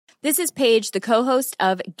This is Paige, the co-host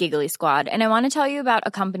of Giggly Squad, and I want to tell you about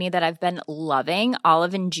a company that I've been loving,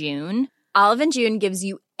 Olive & June. Olive & June gives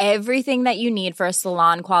you everything that you need for a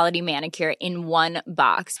salon-quality manicure in one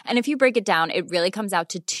box. And if you break it down, it really comes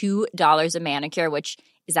out to $2 a manicure, which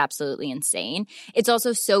is absolutely insane. It's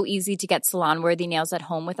also so easy to get salon-worthy nails at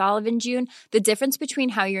home with Olive & June. The difference between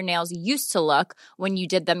how your nails used to look when you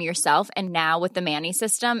did them yourself and now with the Mani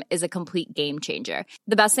system is a complete game changer.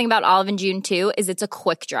 The best thing about Olive & June, too, is it's a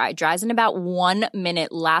quick dry. Dries in about 1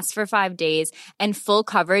 minute, lasts for 5 days, and full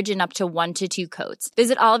coverage in up to 1 to 2 coats.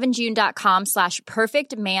 Visit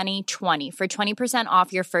oliveandjune.com/perfectmani20 for 20%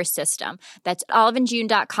 off your first system. That's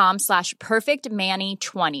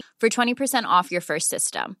oliveandjune.com/perfectmani20 for 20% off your first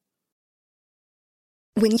system.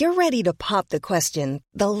 When you're ready to pop the question,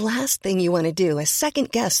 the last thing you want to do is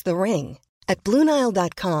second-guess the ring. At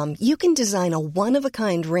BlueNile.com, you can design a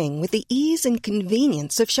one-of-a-kind ring with the ease and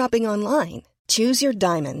convenience of shopping online. Choose your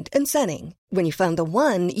diamond and setting. When you find the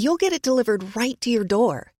one, you'll get it delivered right to your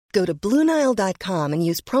door. Go to BlueNile.com and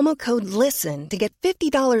use promo code LISTEN to get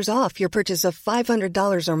 $50 off your purchase of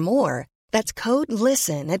 $500 or more. That's code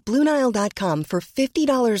LISTEN at BlueNile.com for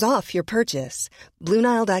 $50 off your purchase.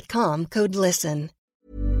 BlueNile.com, code LISTEN.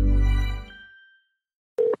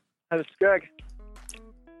 Hi, this is Greg.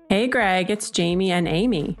 Hey, Greg. It's Jamie and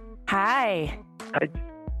Amy. Hi.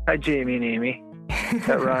 Hi, Jamie and Amy.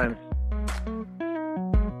 That rhymes.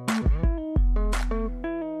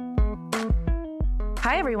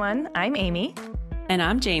 Hi, everyone. I'm Amy. And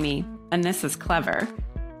I'm Jamie. And this is Clever.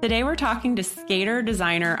 Today we're talking to skater,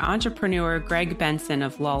 designer, entrepreneur Greg Benson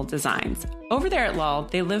of Loll Designs. Over there at Loll,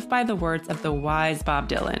 they live by the words of the wise Bob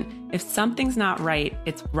Dylan. If something's not right,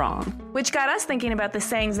 it's wrong. Which got us thinking about the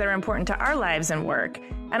sayings that are important to our lives and work.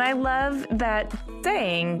 And I love that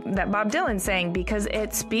saying, that Bob Dylan saying, because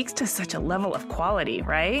it speaks to such a level of quality,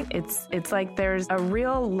 right? It's like there's a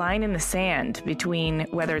real line in the sand between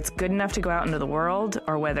whether it's good enough to go out into the world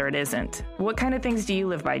or whether it isn't. What kind of things do you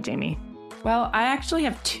live by, Jamie? Well, I actually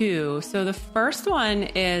have two. So the first one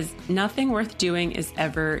is nothing worth doing is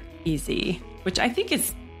ever easy, which I think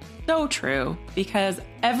is so true because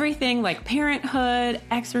everything like parenthood,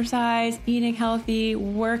 exercise, eating healthy,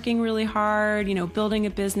 working really hard, building a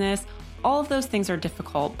business, all of those things are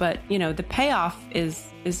difficult, but the payoff is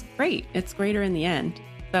great. It's greater in the end.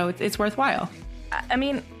 So it's worthwhile. I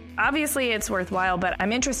mean, obviously it's worthwhile, but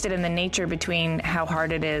I'm interested in the nature between how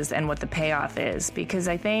hard it is and what the payoff is, because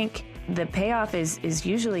I think the payoff is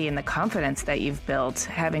usually in the confidence that you've built,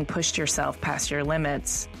 having pushed yourself past your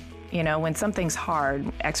limits. When something's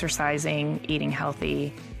hard, exercising, eating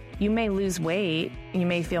healthy, you may lose weight, you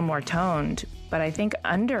may feel more toned, but I think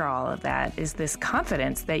under all of that is this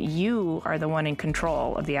confidence that you are the one in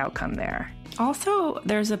control of the outcome there. Also,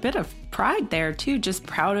 there's a bit of pride there, too, just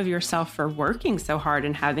proud of yourself for working so hard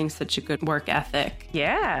and having such a good work ethic.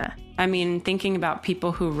 Yeah. I mean, thinking about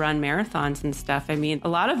people who run marathons and stuff, a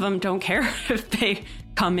lot of them don't care if they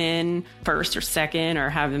come in first or second or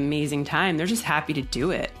have an amazing time. They're just happy to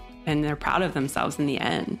do it, and they're proud of themselves in the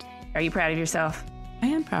end. Are you proud of yourself? I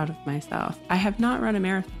am proud of myself. I have not run a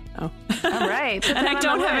marathon, though. All right. And I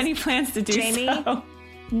don't have any plans to do Jamie, so.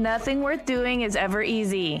 Nothing worth doing is ever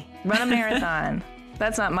easy. Run a marathon.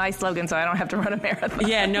 That's not my slogan, so I don't have to run a marathon.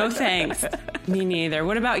 Yeah, no thanks. Me neither.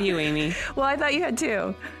 What about you, Amy? Well, I thought you had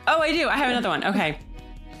two. Oh, I do. I have another one. Okay.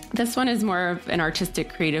 This one is more of an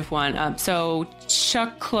artistic, creative one. So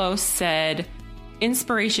Chuck Close said,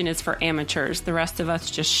 inspiration is for amateurs. The rest of us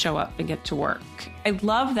just show up and get to work. I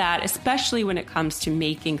love that, especially when it comes to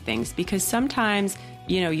making things, because sometimes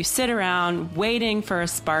you sit around waiting for a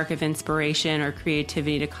spark of inspiration or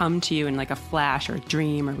creativity to come to you in like a flash or a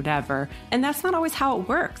dream or whatever. And that's not always how it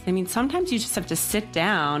works. Sometimes you just have to sit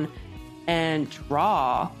down and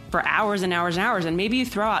draw for hours and hours and hours. And maybe you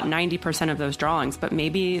throw out 90% of those drawings, but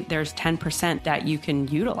maybe there's 10% that you can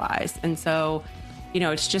utilize. And so,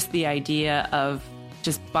 it's just the idea of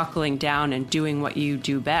just buckling down and doing what you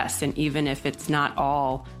do best. And even if it's not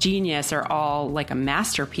all genius or all like a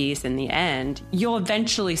masterpiece in the end, you'll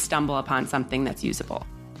eventually stumble upon something that's usable.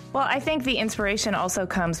 Well, I think the inspiration also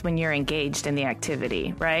comes when you're engaged in the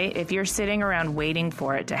activity, right? If you're sitting around waiting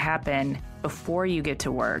for it to happen before you get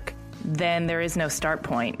to work, then there is no start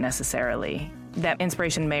point necessarily. That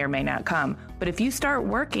inspiration may or may not come. But if you start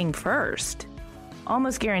working first,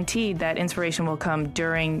 almost guaranteed that inspiration will come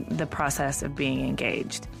during the process of being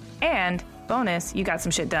engaged. And bonus, you got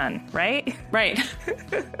some shit done, right? Right.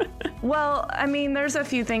 Well, there's a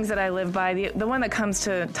few things that I live by. The one that comes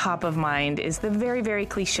to top of mind is the very, very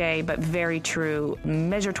cliche, but very true,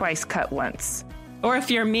 measure twice, cut once. Or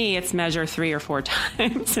if you're me, it's measure 3 or 4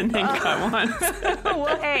 times and then cut once.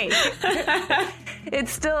 Well, hey.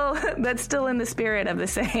 that's still in the spirit of the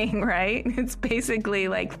saying, right? It's basically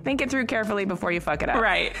like, think it through carefully before you fuck it up.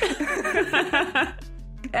 Right.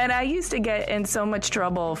 And I used to get in so much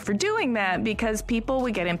trouble for doing that because people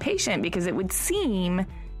would get impatient because it would seem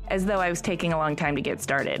as though I was taking a long time to get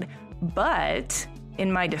started. But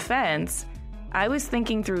in my defense, I was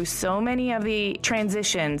thinking through so many of the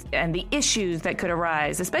transitions and the issues that could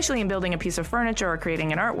arise, especially in building a piece of furniture or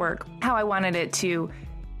creating an artwork, how I wanted it to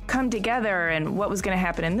come together and what was going to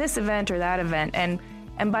happen in this event or that event.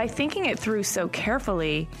 And by thinking it through so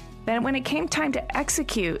carefully, then when it came time to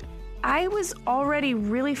execute, I was already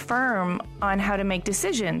really firm on how to make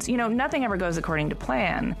decisions. You know, nothing ever goes according to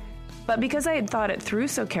plan. But because I had thought it through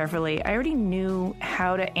so carefully, I already knew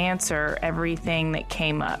how to answer everything that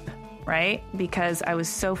came up, right? Because I was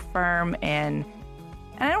so firm and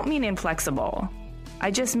I don't mean inflexible. I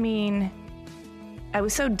just mean I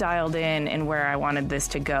was so dialed in where I wanted this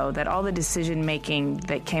to go that all the decision making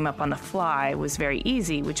that came up on the fly was very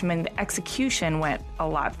easy, which meant the execution went a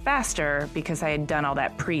lot faster because I had done all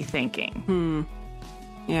that pre-thinking.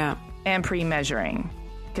 Yeah. And pre-measuring,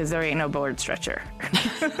 because there ain't no board stretcher.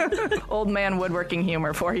 Old man woodworking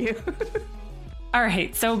humor for you. All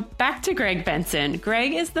right, so back to Greg Benson.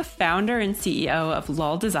 Greg is the founder and CEO of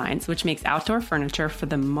Loll Designs, which makes outdoor furniture for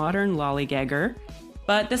the modern lollygagger.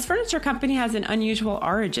 But this furniture company has an unusual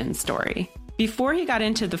origin story. Before he got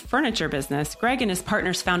into the furniture business, Greg and his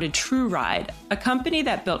partners founded True Ride, a company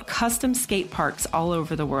that built custom skate parks all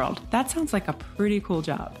over the world. That sounds like a pretty cool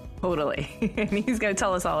job. Totally. And he's going to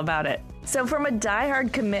tell us all about it. So from a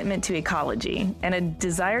diehard commitment to ecology and a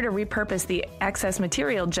desire to repurpose the excess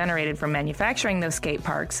material generated from manufacturing those skate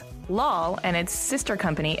parks, Loll and its sister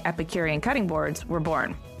company, Epicurean Cutting Boards, were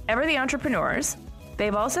born. Ever the entrepreneurs,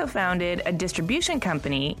 they've also founded a distribution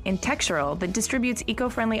company in Textural that distributes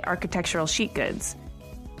eco-friendly architectural sheet goods.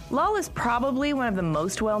 Loll is probably one of the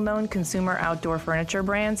most well-known consumer outdoor furniture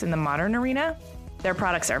brands in the modern arena. Their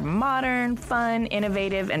products are modern, fun,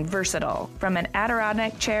 innovative, and versatile, from an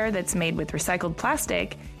Adirondack chair that's made with recycled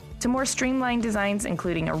plastic to more streamlined designs,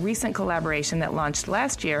 including a recent collaboration that launched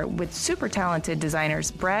last year with super talented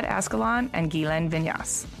designers Brad Ascalon and Guylaine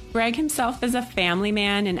Vignas. Greg himself is a family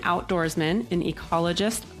man, an outdoorsman, an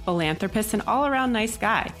ecologist, philanthropist, and all-around nice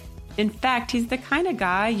guy. In fact, he's the kind of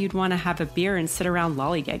guy you'd want to have a beer and sit around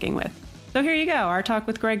lollygagging with. So here you go, our talk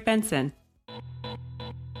with Greg Benson.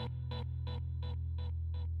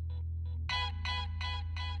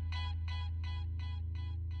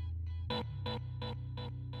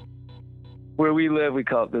 Where we live, we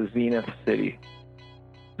call it the Zenith City.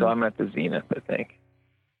 So I'm at the Zenith, I think.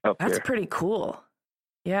 That's here. Pretty cool.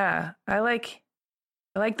 Yeah, I like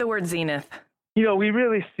the word zenith. You know, we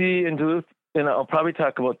really see in Duluth, and I'll probably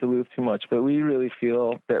talk about Duluth too much, but we really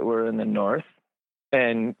feel that we're in the North.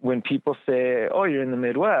 And when people say, "Oh, you're in the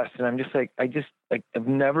Midwest," and I'm just like, I've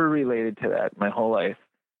never related to that my whole life.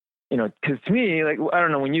 You know, because to me, like, I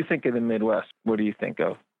don't know, when you think of the Midwest, what do you think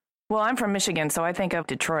of? Well, I'm from Michigan, so I think of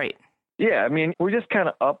Detroit. Yeah, I mean, we're just kind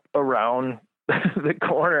of up around the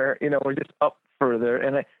corner. You know, we're just up further,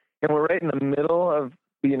 and we're right in the middle of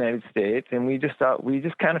the United States, and we just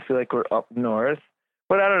kind of feel like we're up north.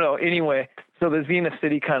 But I don't know. Anyway, so the Zenith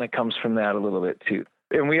City kind of comes from that a little bit too,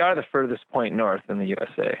 and we are the furthest point north in the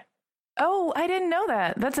USA. Oh, I didn't know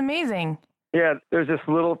that. That's amazing. Yeah, there's this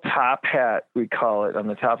little top hat, we call it, on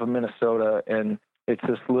the top of Minnesota, and it's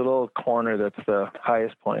this little corner that's the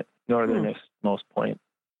highest point, northernmost point.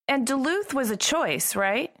 And Duluth was a choice,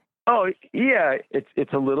 right? Oh, yeah.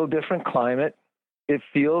 It's a little different climate. It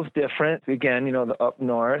feels different. Again, you know, the up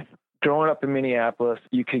north. Growing up in Minneapolis,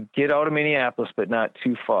 you could get out of Minneapolis, but not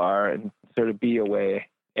too far, and sort of be away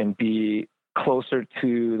and be closer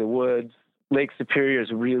to the woods. Lake Superior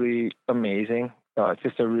is really amazing. It's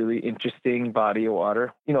just a really interesting body of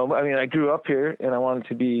water. You know, I mean, I grew up here, and I wanted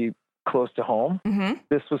to be close to home. Mm-hmm.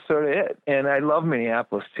 This was sort of it. And I love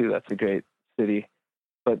Minneapolis, too. That's a great city.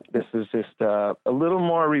 But this is just a little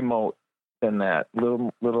more remote than that,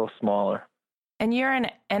 little smaller. And you're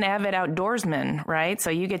an avid outdoorsman, right?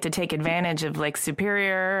 So you get to take advantage of Lake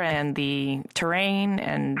Superior and the terrain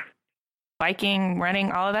and biking,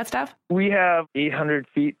 running, all of that stuff? We have 800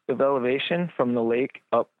 feet of elevation from the lake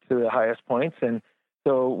up to the highest points. And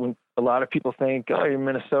so when a lot of people think, oh, you're in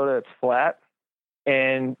Minnesota, it's flat.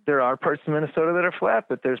 And there are parts of Minnesota that are flat,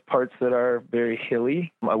 but there's parts that are very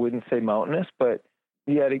hilly. I wouldn't say mountainous, but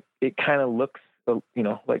yeah, it kind of looks, you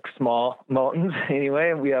know, like small mountains anyway.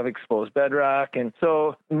 And we have exposed bedrock. And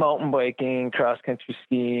so mountain biking, cross-country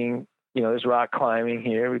skiing, you know, there's rock climbing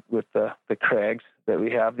here with the crags that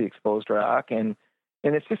we have, the exposed rock. And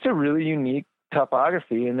it's just a really unique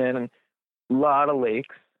topography. And then a lot of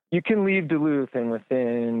lakes, you can leave Duluth and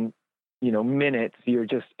within, minutes, you're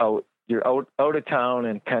just out of town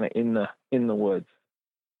and kind of in the woods.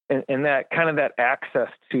 And that kind of that access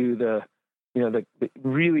to the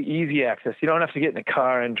really easy access. You don't have to get in a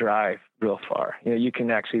car and drive real far. You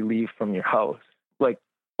can actually leave from your house, like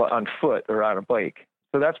on foot or on a bike.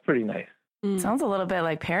 So that's pretty nice. Sounds a little bit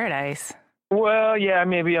like paradise. Well, yeah,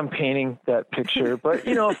 maybe I'm painting that picture, but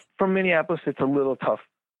from Minneapolis, it's a little tough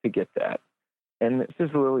to get that. And it's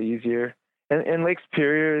just a little easier. And Lake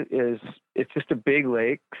Superior it's just a big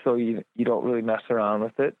lake, so you don't really mess around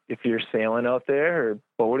with it. If you're sailing out there or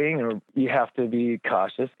boating, or you have to be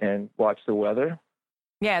cautious and watch the weather.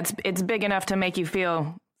 Yeah, it's big enough to make you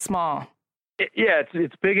feel small.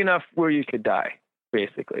 It's big enough where you could die,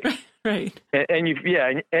 basically. Right. And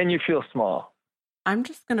you feel small. I'm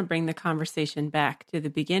just going to bring the conversation back to the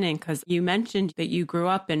beginning, because you mentioned that you grew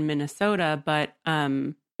up in Minnesota, but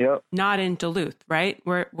Yep. Not in Duluth, right?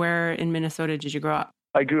 Where in Minnesota did you grow up?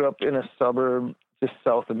 I grew up in a suburb just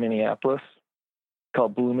south of Minneapolis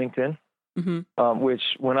called Bloomington, which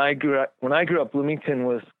when I grew up, Bloomington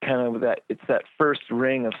was kind of it's that first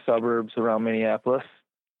ring of suburbs around Minneapolis.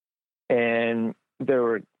 And there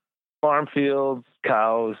were farm fields,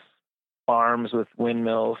 cows, farms with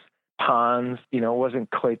windmills, ponds. It wasn't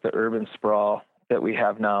quite the urban sprawl that we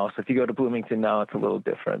have now. So if you go to Bloomington now, it's a little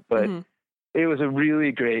different. But it was a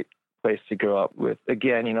really great place to grow up with,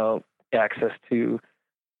 again, access to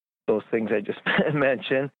those things I just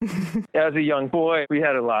mentioned. As a young boy, we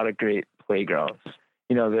had a lot of great playgrounds,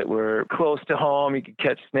 that were close to home. You could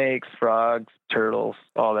catch snakes, frogs, turtles,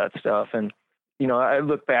 all that stuff. And, I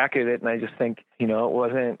look back at it and I just think, it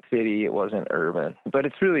wasn't city, it wasn't urban, but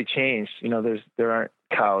it's really changed. There aren't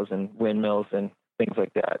cows and windmills and things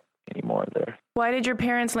like that anymore there. Why did your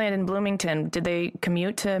parents land in Bloomington? Did they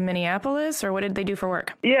commute to Minneapolis, or what did they do for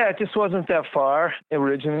work? Yeah, it just wasn't that far.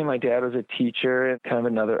 Originally, my dad was a teacher in kind of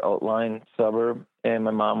another outlying suburb, and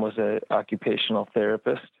my mom was an occupational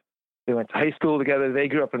therapist. They went to high school together. They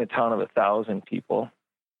grew up in a town of 1,000 people.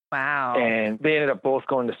 Wow. And they ended up both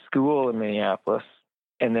going to school in Minneapolis,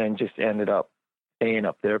 and then just ended up staying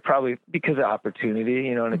up there, probably because of opportunity.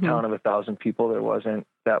 In a town of 1,000 people, there wasn't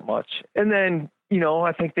that much. And then,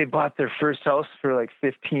 I think they bought their first house for like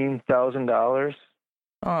 $15,000.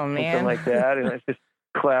 Oh, man. Something like that. And it's just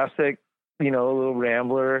classic, little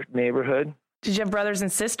rambler neighborhood. Did you have brothers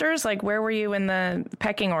and sisters? Like, where were you in the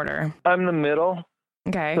pecking order? I'm the middle.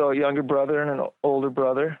 Okay. So a younger brother and an older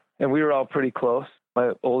brother. And we were all pretty close.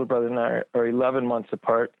 My older brother and I are 11 months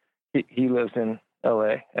apart. He lives in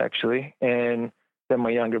L.A., actually. And then my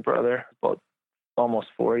younger brother, about almost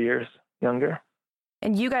 4 years younger.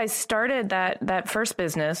 And you guys started that first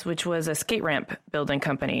business, which was a skate ramp building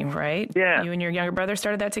company, right? Yeah. You and your younger brother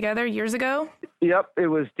started that together years ago? Yep. It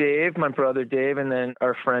was Dave, my brother Dave, and then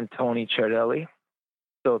our friend Tony Chardelli.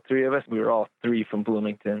 So three of us, we were all three from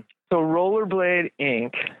Bloomington. So Rollerblade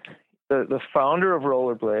Inc., the founder of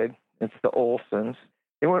Rollerblade, it's the Olsons.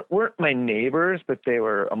 They weren't my neighbors, but they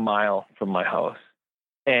were a mile from my house.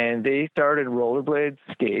 And they started rollerblade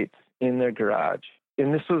skates in their garage.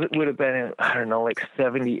 And this would have been in, I don't know, like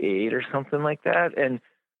 78 or something like that.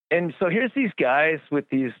 And so here's these guys with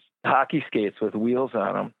these hockey skates with wheels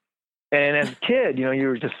on them. And as a kid, you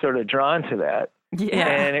were just sort of drawn to that. Yeah,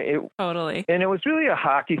 and totally. And it was really a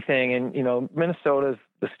hockey thing. And, Minnesota's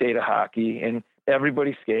the state of hockey, and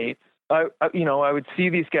everybody skates. I would see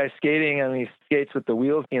these guys skating on these skates with the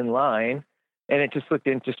wheels in line, and it just looked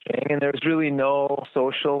interesting. And there was really no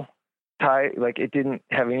social tie, like it didn't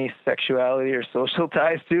have any sexuality or social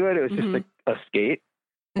ties to it. It was just a skate,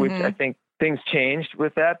 which I think things changed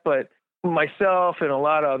with that. But myself and a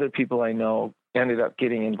lot of other people I know ended up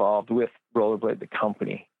getting involved with Rollerblade, the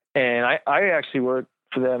company. And I actually worked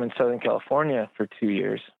for them in Southern California for 2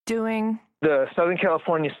 years. Doing? The Southern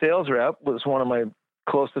California sales rep was one of my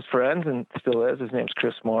closest friends and still is. His name's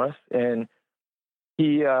Chris Morris. And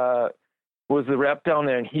he was the rep down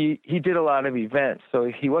there, and he did a lot of events.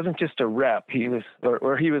 So he wasn't just a rep. He was,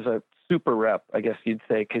 or he was a super rep, I guess you'd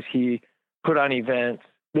say, because he put on events.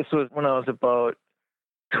 This was when I was about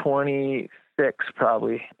 26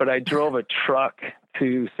 probably, but I drove a truck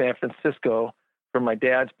to San Francisco for my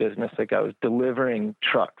dad's business. Like I was delivering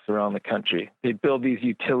trucks around the country. They build these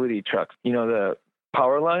utility trucks, the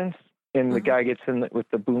power lines, and the guy gets in with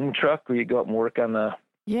the boom truck where you go up and work on the...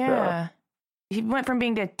 Yeah. He went from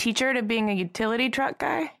being a teacher to being a utility truck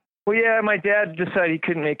guy? Well, yeah, my dad decided he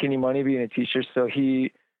couldn't make any money being a teacher, so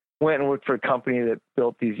he went and worked for a company that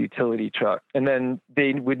built these utility trucks. And then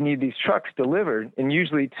they would need these trucks delivered, and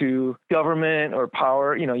usually to government or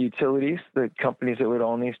power, utilities, the companies that would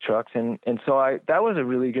own these trucks. And so that was a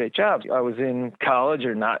really great job. I was in college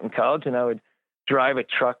or not in college, and I would drive a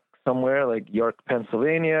truck somewhere like York,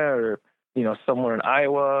 Pennsylvania, or, somewhere in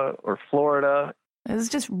Iowa or Florida. It was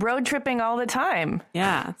just road tripping all the time.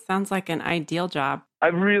 Yeah, sounds like an ideal job.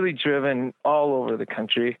 I've really driven all over the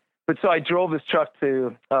country. But so I drove this truck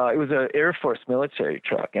to, it was an Air Force military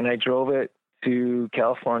truck, and I drove it to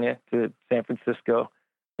California, to San Francisco,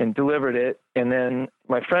 and delivered it. And then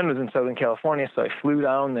my friend was in Southern California, so I flew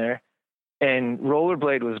down there, and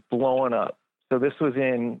Rollerblade was blowing up. So this was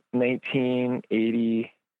in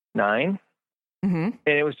 1989, and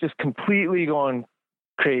it was just completely going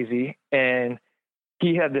crazy. And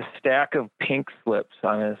he had this stack of pink slips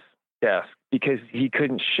on his desk because he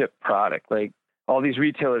couldn't ship product. Like, all these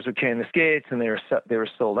retailers were carrying the skates, and they were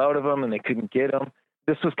sold out of them, and they couldn't get them.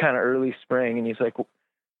 This was kind of early spring, and he's like,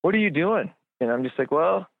 "What are you doing?" And I'm just like,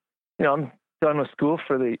 "Well, I'm done with school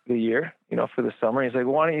for the year, for the summer." He's like,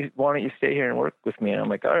 "Why don't you stay here and work with me?" And I'm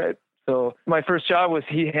like, "All right." So my first job was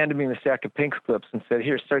he handed me the stack of pink clips and said,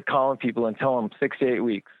 "Here, start calling people and tell them 6 to 8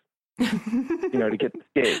 weeks." To get the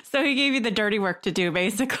skate. So he gave you the dirty work to do,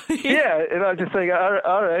 basically. Yeah, and I was just like,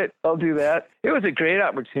 all right, I'll do that. It was a great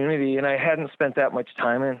opportunity, and I hadn't spent that much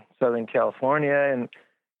time in Southern California,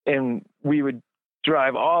 and we would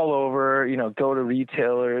drive all over, go to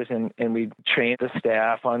retailers, and we'd train the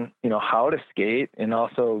staff on, how to skate, and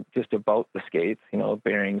also just about the skates,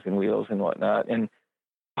 bearings and wheels and whatnot. And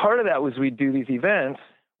part of that was we'd do these events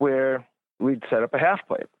where we'd set up a half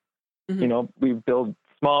pipe. Mm-hmm. We'd build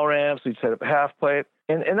small ramps, we'd set up a half pipe,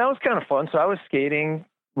 and that was kind of fun. So I was skating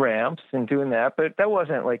ramps and doing that, but that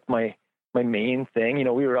wasn't like my main thing.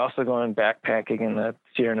 We were also going backpacking in the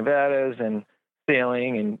Sierra Nevadas and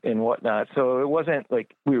sailing and whatnot. So it wasn't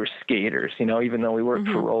like we were skaters, even though we worked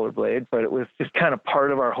for Rollerblade, but it was just kind of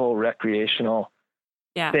part of our whole recreational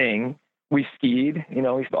thing. We skied,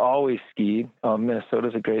 we've always skied.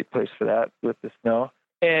 Minnesota's a great place for that with the snow.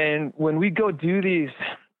 And when we go do these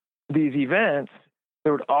events,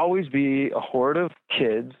 there would always be a horde of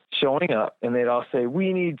kids showing up, and they'd all say,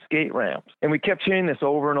 "We need skate ramps." And we kept hearing this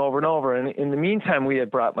over and over and over. And in the meantime, we had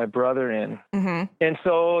brought my brother in. Mm-hmm. And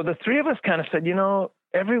so the three of us kind of said,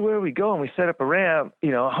 everywhere we go and we set up a ramp,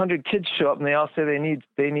 100 kids show up, and they all say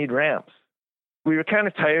they need ramps. We were kind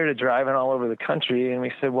of tired of driving all over the country, and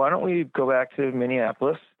we said, why don't we go back to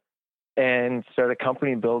Minneapolis and start a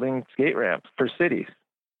company building skate ramps for cities?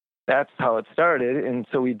 That's how it started. And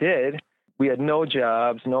so we did. We had no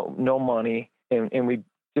jobs, no money, and we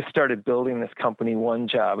just started building this company one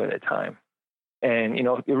job at a time. And,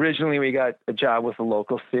 originally we got a job with a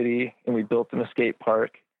local city, and we built them a skate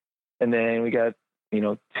park. And then we got,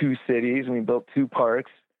 2 cities, and we built 2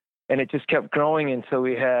 parks. And it just kept growing until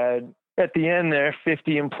we had, at the end there,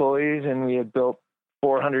 50 employees, and we had built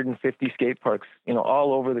 450 skate parks,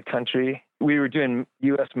 all over the country. We were doing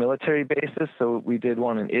U.S. military bases, so we did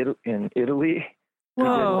one in Italy. We did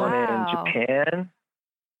one in Japan.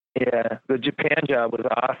 Yeah, the Japan job was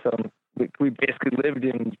awesome. We basically lived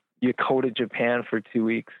in Yokota, Japan for 2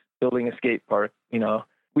 weeks, building a skate park.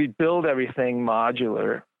 We'd build everything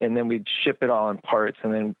modular, and then we'd ship it all in parts,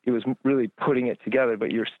 and then it was really putting it together,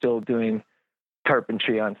 but you're still doing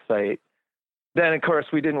carpentry on site. Then, of course,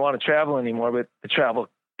 we didn't want to travel anymore, but the travel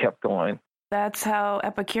kept going. That's how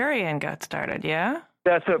Epicurean got started, yeah?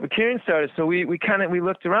 That's how Epicurean started. So we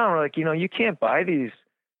looked around. We're like, you can't buy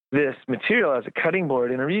this material as a cutting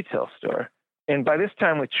board in a retail store. And by this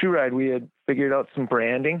time with TrueRide, we had figured out some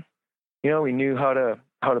branding. We knew how to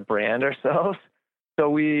brand ourselves. So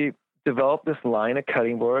we developed this line of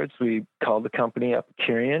cutting boards. We called the company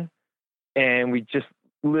Epicurean, and we just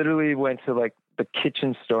literally went to like the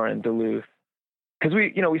kitchen store in Duluth. Because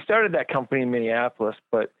we started that company in Minneapolis,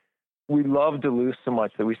 but we loved Duluth so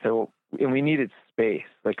much that we said, and we needed space.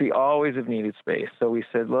 Like, we always have needed space. So we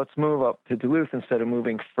said, let's move up to Duluth instead of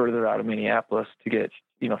moving further out of Minneapolis to get,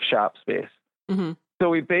 shop space. Mm-hmm. So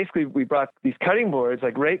we brought these cutting boards,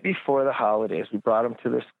 like right before the holidays. We brought them to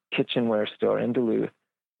this kitchenware store in Duluth,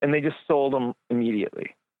 and they just sold them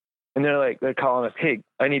immediately. And they're calling us, "Hey,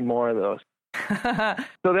 I need more of those."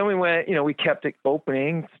 So then we went, we kept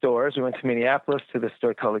opening stores. We went to Minneapolis to the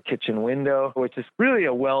store called the Kitchen Window, which is really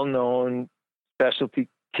a well-known specialty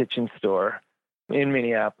kitchen store in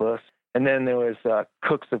Minneapolis. And then there was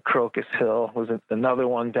Cooks of Crocus Hill was another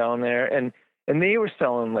one down there. And they were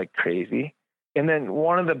selling like crazy. And then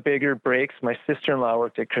one of the bigger breaks, my sister-in-law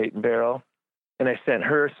worked at Crate and Barrel, and I sent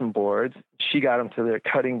her some boards. She got them to their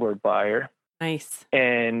cutting board buyer. Nice.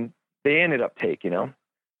 And they ended up taking them.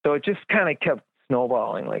 So it just kind of kept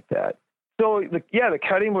snowballing like that. So the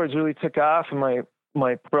cutting boards really took off, and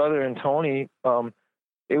my brother and Tony,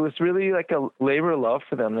 it was really like a labor of love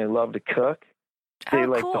for them. They loved to cook. They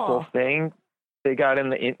liked the whole thing. They got in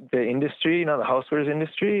the industry, the housewares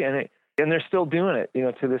industry, and they're still doing it,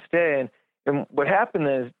 to this day. And what happened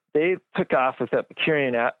is they took off with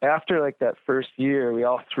Epicurean after like that first year. We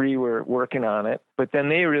all three were working on it, but then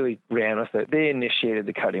they really ran with it. They initiated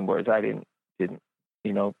the cutting boards. I didn't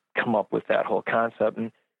come up with that whole concept.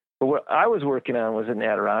 But what I was working on was an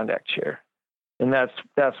Adirondack chair, and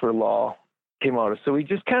that's where Loll came out of. So we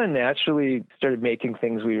just kind of naturally started making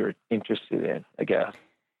things we were interested in, I guess.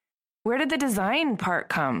 Where did the design part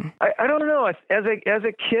come? I don't know. As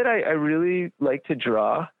a kid, I really liked to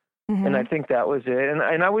draw, and I think that was it.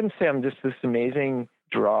 And I wouldn't say I'm just this amazing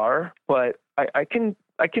drawer, but I can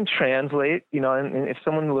translate, and if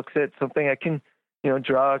someone looks at something, I can,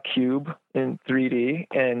 draw a cube in 3D,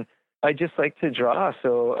 and I just like to draw.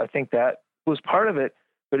 So I think that was part of it.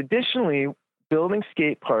 But additionally, building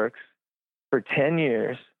skate parks for 10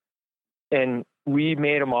 years, and we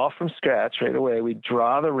made them all from scratch right away. We'd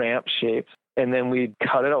draw the ramp shapes, and then we'd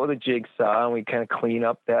cut it out with a jigsaw, and we'd kind of clean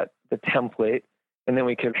up the template, and then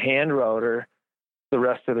we could hand router the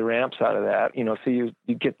rest of the ramps out of that, so you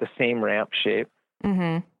get the same ramp shape.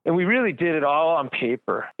 Mm-hmm. And we really did it all on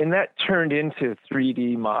paper, and that turned into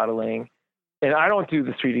 3D modeling. And I don't do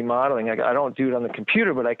the 3D modeling. I don't do it on the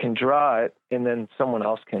computer, but I can draw it, and then someone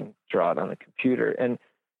else can draw it on the computer. And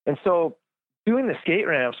so doing the skate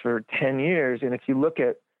ramps for 10 years, and if you look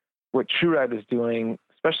at what True Ride was doing,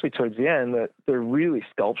 especially towards the end, that they're really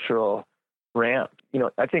sculptural ramps.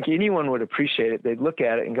 I think anyone would appreciate it. They'd look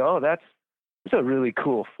at it and go, oh, that's a really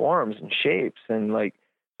cool forms and shapes. And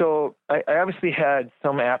so I obviously had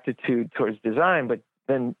some aptitude towards design, but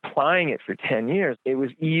then applying it for 10 years, it was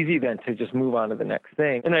easy then to just move on to the next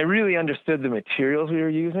thing. And I really understood the materials we were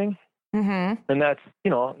using. Mm-hmm. And that's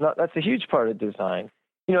a huge part of design.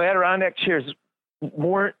 Adirondack chairs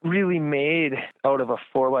weren't really made out of a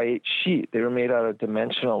 4x8 sheet. They were made out of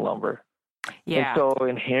dimensional lumber. Yeah. And so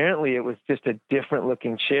inherently it was just a different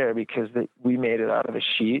looking chair because we made it out of a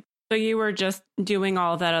sheet. So you were just doing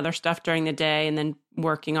all that other stuff during the day and then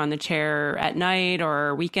working on the chair at night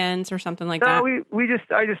or weekends or something like that? No,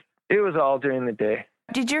 it was all during the day.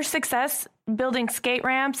 Did your success building skate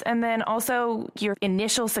ramps and then also your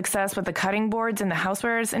initial success with the cutting boards in the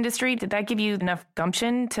housewares industry, did that give you enough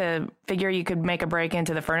gumption to figure you could make a break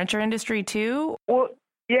into the furniture industry too? Well,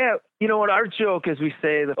 yeah. What our joke is, we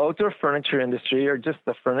say the outdoor furniture industry, or just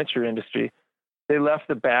the furniture industry, they left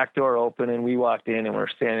the back door open and we walked in and we're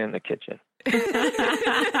standing in the kitchen.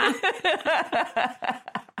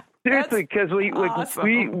 Seriously, because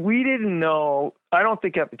we didn't know. I don't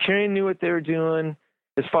think Epicurean knew what they were doing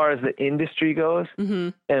as far as the industry goes. Mm-hmm.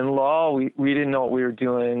 And Loll, we didn't know what we were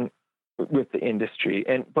doing with the industry.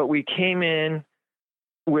 But we came in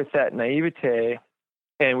with that naivete,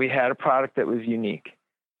 and we had a product that was unique.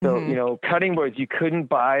 So, mm-hmm. Cutting boards, you couldn't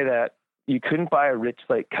buy that. You couldn't buy a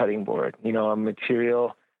Richlite cutting board, a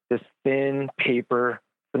material, this thin paper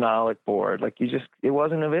phenolic board. It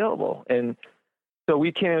wasn't available. And so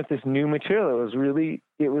we came in with this new material.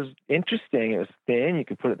 It was interesting. It was thin. You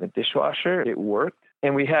could put it in the dishwasher. It worked.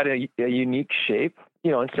 And we had a unique shape,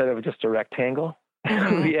 instead of just a rectangle.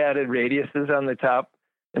 Mm-hmm. We added radiuses on the top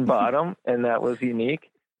and bottom, and that was unique.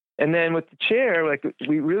 And then with the chair,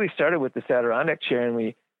 we really started with this Adirondack chair, and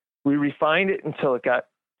we refined it until it got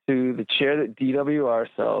to the chair that DWR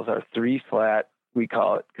sells, our 3-slat, we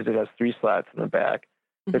call it, because it has 3 slats in the back.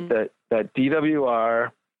 Mm-hmm. But that DWR,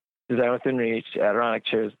 Design Within Reach, Adirondack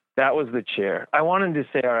chairs, that was the chair. I wanted to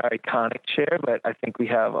say our iconic chair, but I think we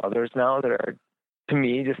have others now that are, to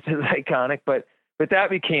me, just as iconic. But that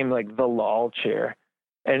became the Loll chair.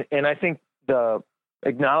 And I think the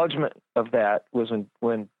acknowledgement of that was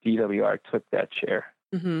when DWR took that chair.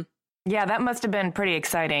 Mm-hmm. Yeah, that must have been pretty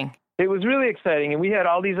exciting. It was really exciting. And we had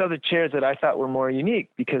all these other chairs that I thought were more unique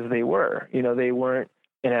because they were. They weren't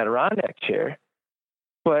an Adirondack chair.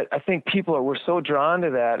 But I think people were so drawn to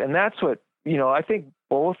that. And that's what, I think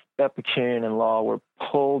both Epicurean and Loll were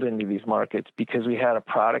pulled into these markets because we had a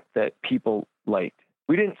product that people liked.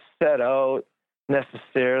 We didn't set out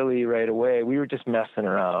necessarily right away. We were just messing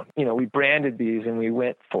around. We branded these and we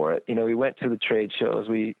went for it. We went to the trade shows.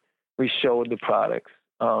 We showed the products.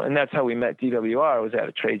 And that's how we met DWR, was at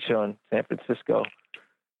a trade show in San Francisco,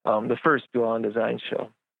 the first Dwell and Design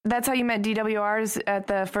show. That's how you met DWRs at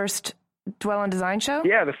the first Dwell and Design show?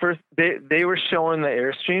 Yeah, the first they were showing the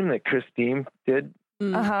Airstream that Chris Deem did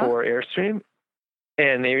for Airstream,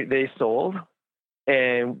 and they sold.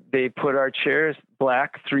 And they put our chairs,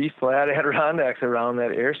 black 3-slat Adirondacks, around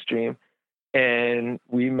that Airstream. And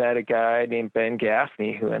we met a guy named Ben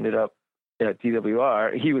Gaffney who ended up at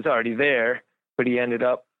DWR. He was already there, but he ended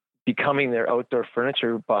up becoming their outdoor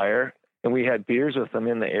furniture buyer. And we had beers with him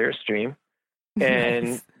in the Airstream. And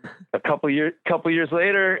Nice. a couple years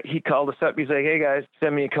later, he called us up. He's like, "Hey guys,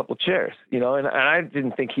 send me a couple chairs," and I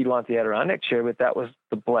didn't think he'd want the Adirondack chair, but that was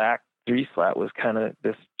the black 3-slat was kind of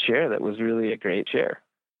this chair that was really a great chair.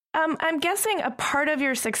 I'm guessing a part of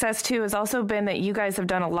your success too has also been that you guys have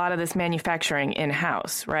done a lot of this manufacturing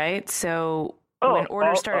in-house, right? So when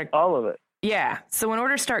orders started, all of it. yeah. So when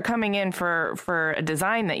orders start coming in for a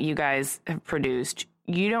design that you guys have produced,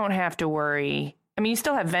 you don't have to worry. I mean, you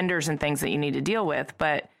still have vendors and things that you need to deal with,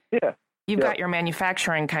 but you've got your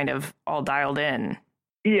manufacturing kind of all dialed in.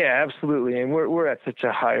 Yeah, absolutely. And we're at such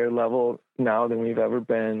a higher level now than we've ever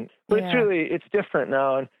been. But it's different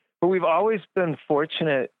now. But we've always been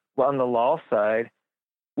fortunate on the Loll side.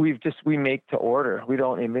 We make to order. We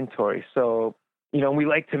don't inventory. So, we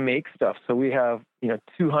like to make stuff. So we have,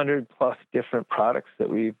 200 plus different products that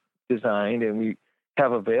we've designed and we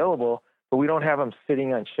have available, but we don't have them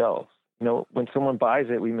sitting on shelves. When someone buys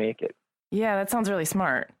it, we make it. Yeah, that sounds really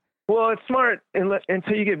smart. Well, it's smart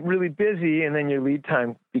until you get really busy, and then your lead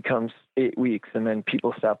time becomes 8 weeks, and then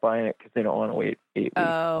people stop buying it because they don't want to wait 8 weeks.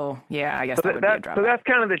 Oh, yeah, I guess that would be a drawback. So that's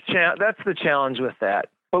kind of that's the challenge with that.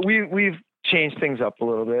 But we've changed things up a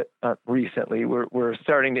little bit recently. We're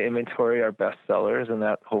starting to inventory our best sellers, and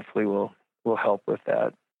that hopefully will help with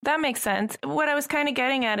that. That makes sense. What I was kind of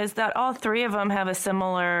getting at is that all three of them have a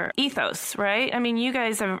similar ethos, right? I mean, you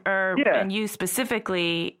guys and you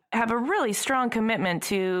specifically have a really strong commitment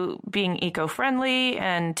to being eco-friendly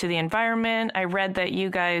and to the environment. I read that you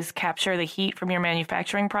guys capture the heat from your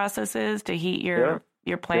manufacturing processes to heat your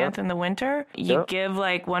plant in the winter. You give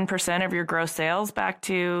like 1% of your gross sales back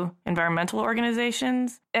to environmental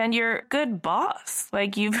organizations, and you're a good boss.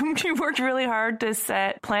 Like you worked really hard to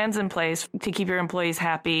set plans in place to keep your employees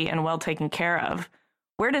happy and well taken care of.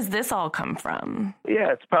 Where does this all come from?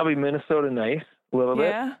 Yeah, it's probably Minnesota nice a little bit.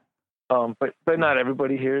 Yeah. But not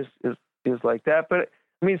everybody here is like that. But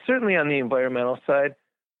I mean, certainly on the environmental side,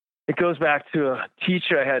 it goes back to a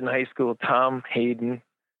teacher I had in high school, Tom Hayden.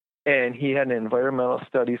 And he had an environmental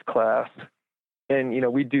studies class. And,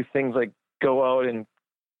 we'd do things like go out and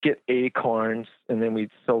get acorns, and then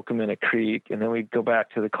we'd soak them in a creek. And then we'd go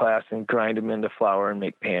back to the class and grind them into flour and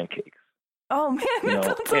make pancakes. Oh, man,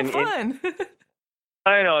 that sounds so fun.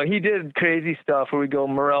 I know. He did crazy stuff where we'd go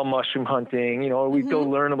morel mushroom hunting, or we'd go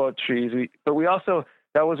learn about trees. But we also,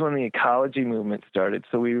 that was when the ecology movement started.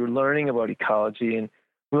 So we were learning about ecology and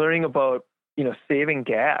learning about saving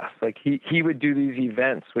gas. Like he would do these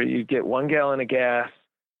events where you get 1 gallon of gas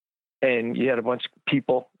and you had a bunch of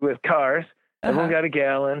people with cars. Everyone got a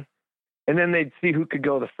gallon, and then they'd see who could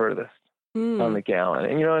go the furthest on the gallon.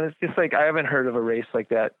 And, and it's just like, I haven't heard of a race like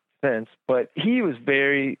that since, but he was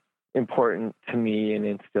very important to me in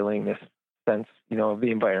instilling this sense, of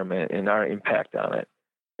the environment and our impact on it.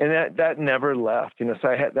 And that never left, so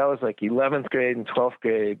that was like 11th grade and 12th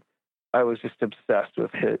grade. I was just obsessed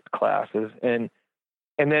with his classes. And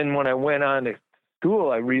then when I went on to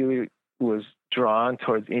school, I really was drawn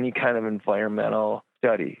towards any kind of environmental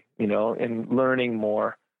study, and learning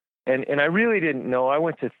more. And I really didn't know. I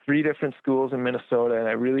went to 3 different schools in Minnesota, and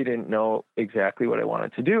I really didn't know exactly what I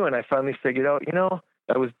wanted to do. And I finally figured out,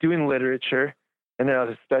 I was doing literature, and then I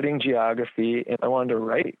was studying geography, and I wanted to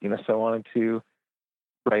write, so I wanted to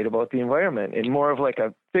write about the environment and more of like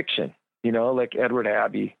a fiction, like Edward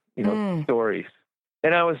Abbey. Stories.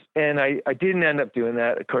 And I didn't end up doing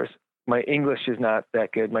that. Of course, my English is not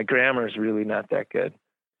that good. My grammar is really not that good.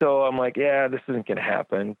 So I'm like, this isn't going to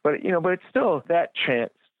happen. But, but it's still that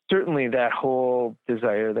certainly that whole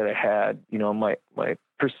desire that I had, my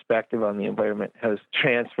perspective on the environment has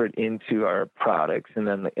transferred into our products and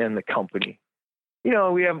then the company.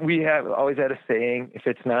 We have always had a saying, if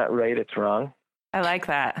it's not right, it's wrong. I like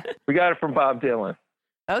that. We got it from Bob Dylan.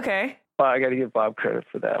 Okay. I got to give Bob credit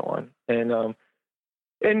for that one.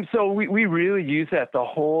 And so we really use that the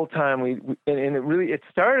whole time. It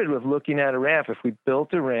started with looking at a ramp. If we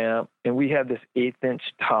built a ramp and we had this 1/8-inch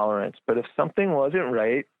tolerance, but if something wasn't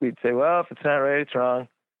right, we'd say, well, if it's not right, it's wrong.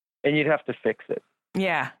 And you'd have to fix it.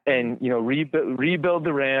 Yeah. And, rebuild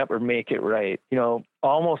the ramp or make it right.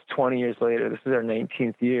 Almost 20 years later, this is our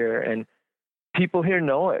 19th year, and people here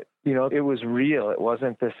know it. It was real. It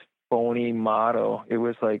wasn't this phony motto. It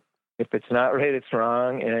was like, if it's not right, it's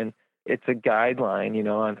wrong. And it's a guideline,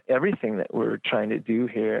 on everything that we're trying to do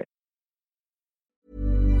here.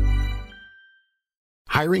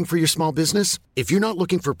 Hiring for your small business? If you're not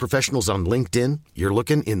looking for professionals on LinkedIn, you're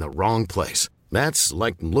looking in the wrong place. That's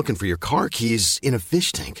like looking for your car keys in a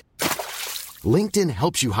fish tank. LinkedIn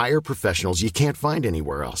helps you hire professionals you can't find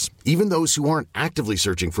anywhere else, even those who aren't actively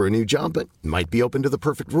searching for a new job but might be open to the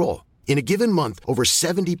perfect role. In a given month, over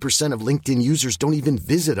 70% of LinkedIn users don't even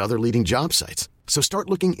visit other leading job sites. So start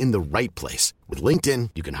looking in the right place. With LinkedIn,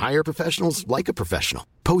 you can hire professionals like a professional.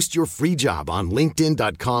 Post your free job on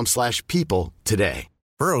linkedin.com/people today.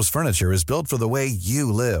 Burrow's furniture is built for the way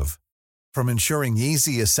you live. From ensuring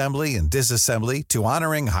easy assembly and disassembly to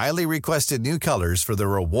honoring highly requested new colors for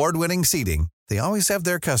their award-winning seating, they always have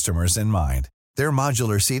their customers in mind. Their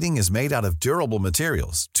modular seating is made out of durable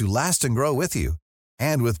materials to last and grow with you.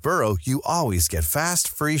 And with Burrow, you always get fast,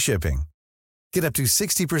 free shipping. Get up to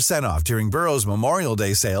 60% off during Burrow's Memorial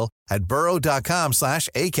Day sale at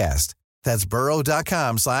burrow.com/ACAST. That's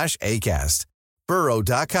burrow.com/ACAST.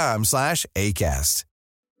 burrow.com/ACAST.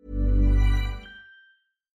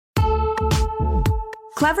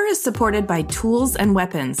 Clever is supported by Tools and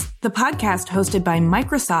Weapons, the podcast hosted by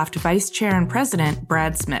Microsoft Vice Chair and President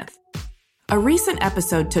Brad Smith. A recent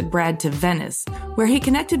episode took Brad to Venice, where he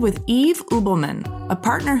connected with Eve Ubelman, a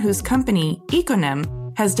partner whose company, Econem,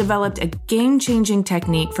 has developed a game-changing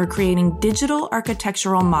technique for creating digital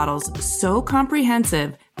architectural models so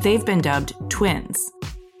comprehensive they've been dubbed twins.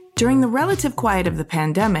 During the relative quiet of the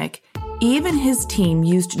pandemic, Eve and his team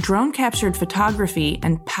used drone-captured photography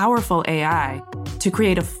and powerful AI to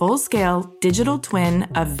create a full-scale digital twin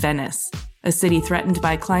of Venice, a city threatened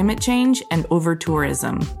by climate change and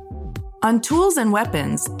over-tourism. On Tools and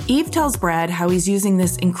Weapons, Eve tells Brad how he's using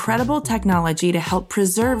this incredible technology to help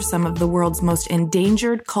preserve some of the world's most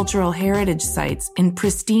endangered cultural heritage sites in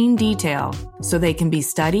pristine detail so they can be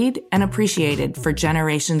studied and appreciated for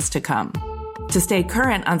generations to come. To stay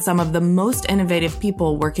current on some of the most innovative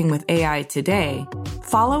people working with AI today,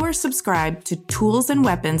 follow or subscribe to Tools and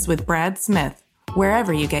Weapons with Brad Smith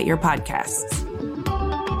wherever you get your podcasts.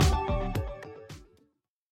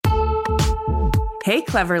 Hey,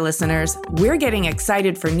 Clever listeners, we're getting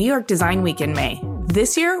excited for New York Design Week in May.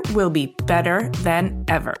 This year will be better than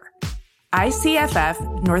ever. ICFF,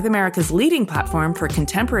 North America's leading platform for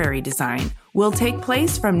contemporary design, will take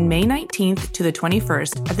place from May 19th to the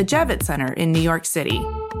 21st at the Javits Center in New York City.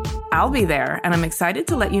 I'll be there, and I'm excited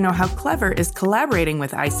to let you know how Clever is collaborating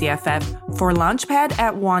with ICFF for Launchpad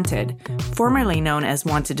at Wanted, formerly known as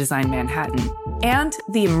Wanted Design Manhattan, and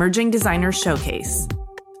the Emerging Designers Showcase.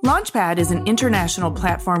 Launchpad is an international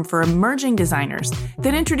platform for emerging designers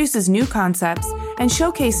that introduces new concepts and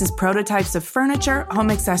showcases prototypes of furniture, home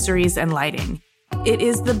accessories, and lighting. It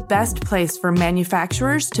is the best place for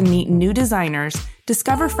manufacturers to meet new designers,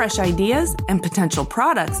 discover fresh ideas, and potential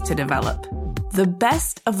products to develop. The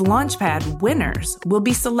best of Launchpad winners will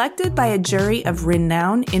be selected by a jury of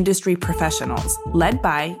renowned industry professionals, led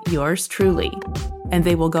by yours truly. And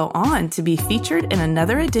they will go on to be featured in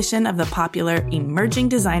another edition of the popular Emerging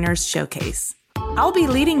Designers Showcase. I'll be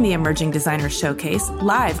leading the Emerging Designers Showcase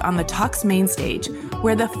live on the Talks main stage,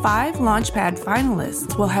 where the 5 Launchpad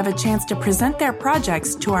finalists will have a chance to present their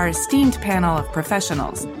projects to our esteemed panel of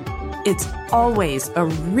professionals. It's always a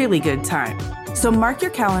really good time. So mark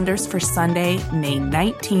your calendars for Sunday, May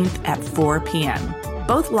 19th at 4 p.m.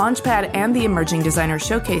 Both Launchpad and the Emerging Designer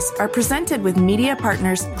Showcase are presented with media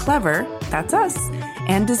partners Clever, that's us,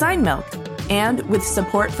 and Design Milk, and with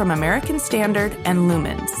support from American Standard and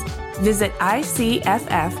Lumens. Visit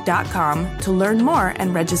icff.com to learn more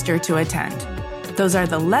and register to attend. Those are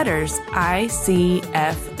the letters icff.com.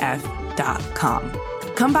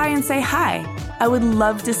 Come by and say hi. I would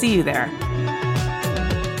love to see you there.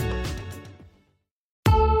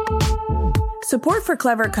 Support for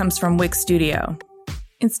Clever comes from Wix Studio.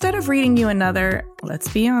 Instead of reading you another, let's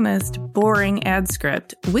be honest, boring ad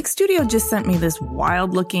script, Wix Studio just sent me this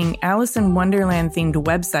wild-looking Alice in Wonderland-themed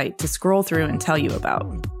website to scroll through and tell you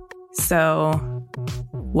about. So,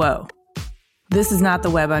 whoa. This is not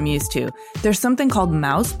the web I'm used to. There's something called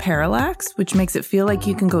mouse parallax, which makes it feel like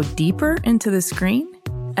you can go deeper into the screen.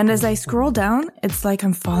 And as I scroll down, it's like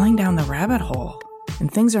I'm falling down the rabbit hole. And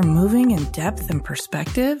things are moving in depth and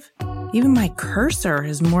perspective. Even my cursor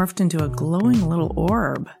has morphed into a glowing little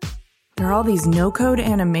orb. There are all these no-code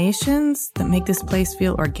animations that make this place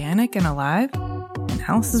feel organic and alive. And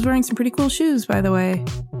Alice is wearing some pretty cool shoes, by the way.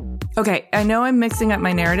 Okay, I know I'm mixing up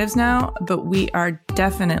my narratives now, but we are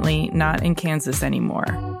definitely not in Kansas anymore.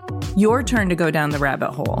 Your turn to go down the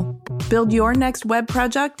rabbit hole. Build your next web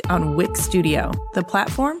project on Wix Studio, the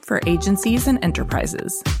platform for agencies and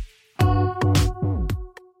enterprises.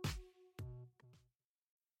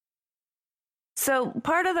 So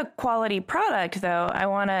part of the quality product, though, I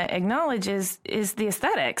want to acknowledge is the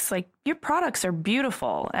aesthetics. Like, your products are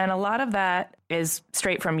beautiful, and a lot of that is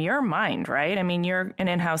straight from your mind, right? I mean, you're an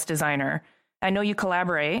in-house designer. I know you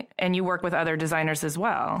collaborate and you work with other designers as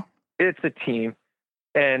well. It's a team.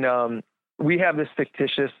 And we have this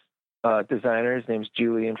fictitious designer. His name's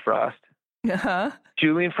Julian Frost. Uh-huh.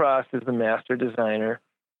 Julian Frost is the master designer.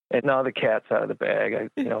 And now the cat's out of the bag.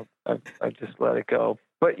 I just let it go.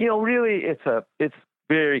 But, really it's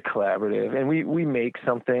very collaborative, and we make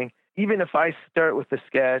something. Even if I start with the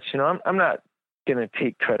sketch, I'm not going to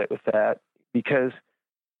take credit with that, because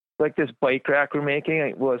like this bike rack we're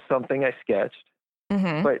making was something I sketched,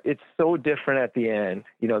 but it's so different at the end,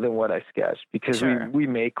 than what I sketched, because Sure. we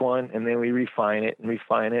make one and then we refine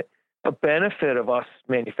it. A benefit of us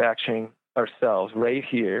manufacturing ourselves right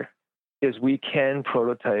here is we can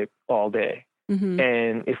prototype all day.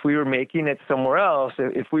 And if we were making it somewhere else,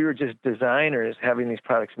 if we were just designers having these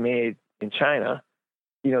products made in China,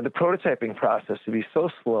 the prototyping process would be so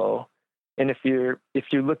slow. And if you're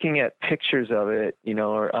looking at pictures of it,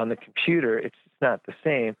 or on the computer, it's not the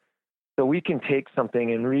same. So we can take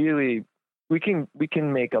something and really, we can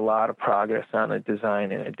make a lot of progress on a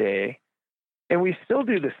design in a day. And we still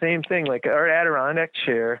do the same thing. Like our Adirondack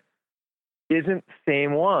chair isn't the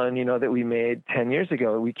same one, that we made 10 years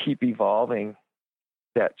ago. We keep evolving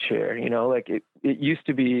that chair, like it used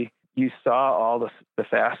to be, you saw all the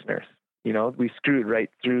fasteners, we screwed right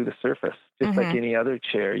through the surface, just like any other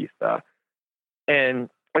chair you saw. And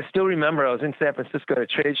I still remember I was in San Francisco at a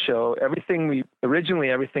trade show. Everything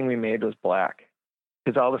we made was black,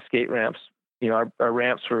 because all the skate ramps, our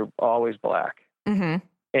ramps were always black. And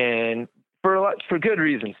for good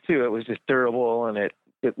reasons too. It was just durable and it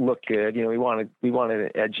looked good. We wanted an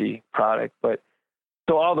edgy product, but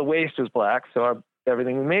so all the waste was black. So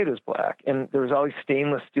everything we made was black. And there was all these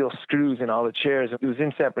stainless steel screws in all the chairs. It was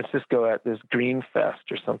in San Francisco at this Green Fest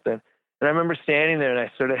or something. And I remember standing there and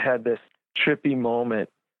I sort of had this trippy moment.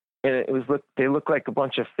 And they looked like a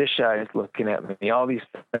bunch of fish eyes looking at me, all these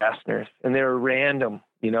fasteners. And they were random,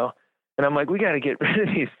 And I'm like, we got to get rid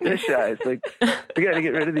of these fish eyes. Like, we got to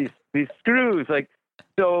get rid of these screws. Like,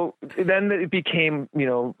 so then it became,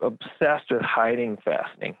 obsessed with hiding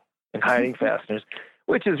fastening and hiding fasteners,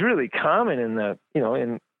 which is really common in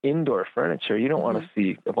in indoor furniture. You don't want to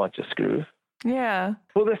see a bunch of screws. Yeah.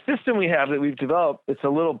 Well, the system we have that we've developed, it's a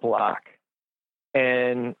little block,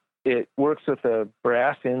 and it works with a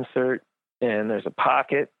brass insert, and there's a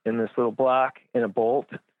pocket in this little block and a bolt,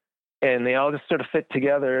 and they all just sort of fit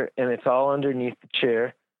together, and it's all underneath the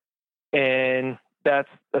chair. And that's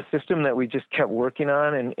a system that we just kept working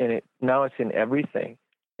on, and now it's in everything.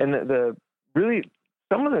 And the really,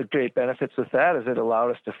 some of the great benefits with that is it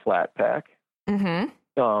allowed us to flat pack. And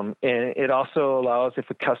it also allows, if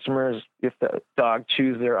the dog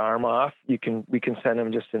chews their arm off, we can send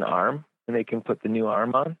them just an arm, and they can put the new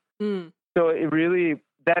arm on. So it really,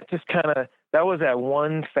 that was that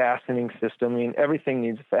one fastening system. I mean, everything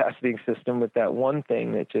needs a fastening system, but that one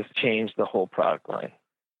thing that just changed the whole product line.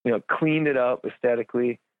 Cleaned it up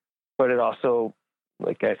aesthetically, but it also,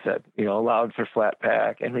 like I said, allowed for flat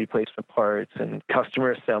pack and replacement parts and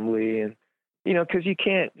customer assembly. And, because you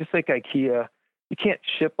can't, just like IKEA, you can't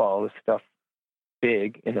ship all this stuff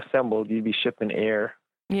big and assembled. You'd be shipping air.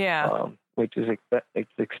 Yeah. Which is it's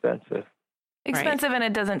expensive. Expensive, right. And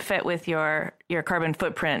it doesn't fit with your carbon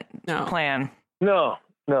footprint plan. No,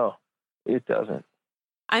 it doesn't.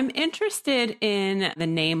 I'm interested in the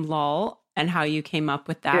name Loll and how you came up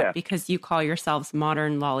with that, because you call yourselves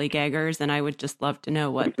modern lollygaggers, and I would just love to know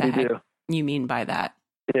what the heck you mean by that.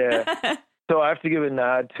 Yeah. So I have to give a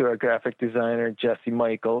nod to our graphic designer, Jesse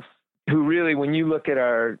Michaels, who really, when you look at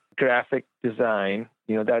our graphic design,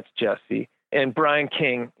 that's Jesse. And Brian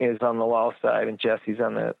King is on the Loll side, and Jesse's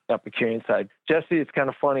on the Epicurean side. Jesse, it's kind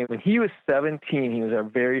of funny. When he was 17, he was our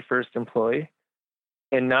very first employee.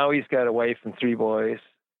 And now he's got a wife and 3 boys,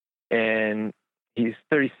 and he's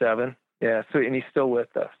 37. Yeah, so, and he's still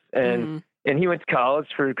with us. And he went to college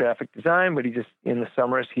for graphic design, but he just, in the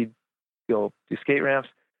summers, he'd go do skate ramps.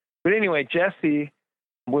 But anyway, Jesse,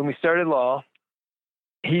 when we started Loll,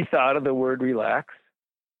 he thought of the word relax,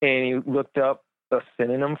 and he looked up a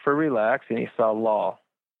synonym for relax, and he saw Loll.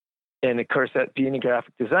 And of course, that being a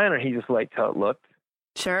graphic designer, he just liked how it looked.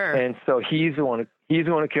 Sure. And so he's the one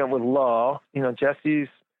who came up with Loll. Jesse's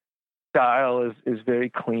style is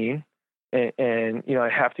very clean, and I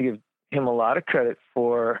have to give him a lot of credit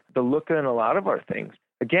for the look in a lot of our things.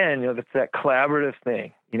 Again, that's that collaborative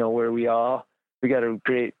thing, where we got a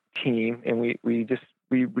great team, and we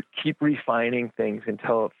keep refining things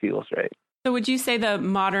until it feels right. So would you say the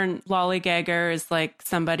modern lollygagger is like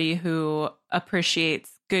somebody who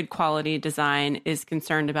appreciates good quality design, is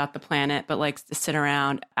concerned about the planet, but likes to sit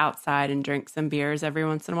around outside and drink some beers every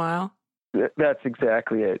once in a while? That's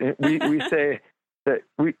exactly it. We say that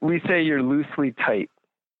we say you're loosely tight.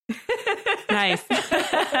 Nice.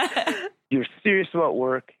 You're serious about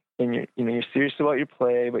work, and you're serious about your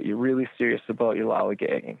play, but you're really serious about your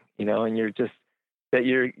lollygagging. And you're just that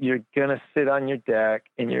you're gonna sit on your deck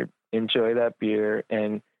and you're enjoy that beer,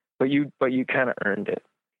 but you kind of earned it.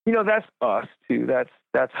 That's us too.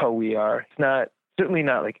 That's how we are. It's certainly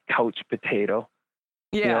not like a couch potato.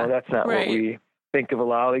 Yeah, that's not right. what we think of a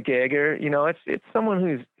lollygagger. It's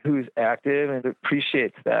someone who's active and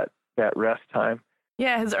appreciates that rest time.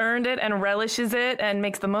 Yeah, has earned it and relishes it and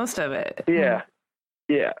makes the most of it. Yeah,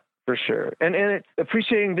 yeah, for sure. And it's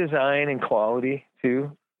appreciating design and quality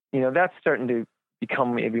too. That's starting to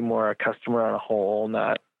become maybe more a customer on a whole,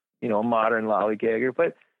 not a modern lollygagger.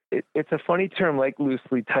 But it's a funny term, like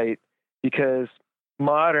loosely tight, because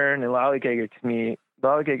modern and lollygagger, to me,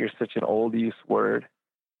 lollygagger is such an old use word.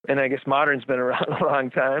 And I guess modern's been around a long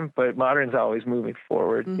time, but modern's always moving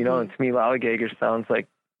forward. And to me, lollygagger sounds like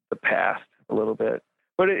the past a little bit.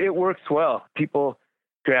 But it works well. People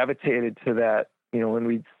gravitated to that. When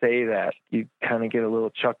we say that, you kind of get a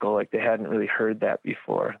little chuckle, like they hadn't really heard that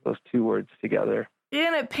before, those two words together. Yeah,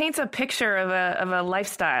 and it paints a picture of a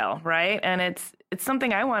lifestyle, right? And it's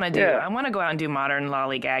something I want to do. Yeah. I want to go out and do modern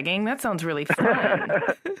lollygagging. That sounds really fun.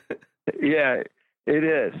 Yeah, it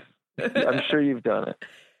is. I'm sure you've done it.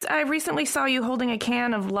 I recently saw you holding a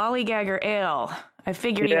can of lollygagger ale. I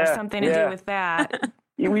figured you have something to do with that.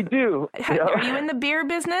 Yeah, we do. Are you in the beer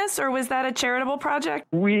business, or was that a charitable project?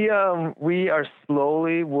 We are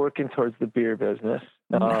slowly working towards the beer business.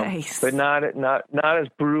 Nice. But not as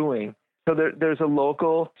brewing. So there's a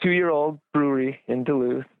local 2-year-old brewery in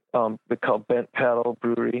Duluth. They're called Bent Paddle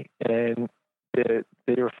Brewery, and they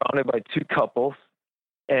were founded by two couples,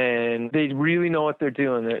 and they really know what they're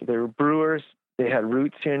doing. They're brewers. They had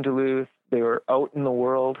roots here in Duluth. They were out in the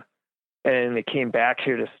world, and they came back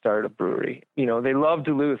here to start a brewery. They love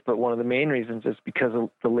Duluth, but one of the main reasons is because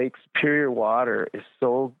of the Lake Superior water is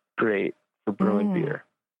so great for brewing beer.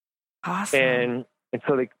 Awesome. And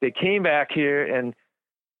so they came back here, and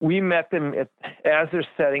we met them as they're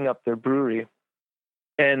setting up their brewery,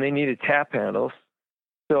 and they needed tap handles.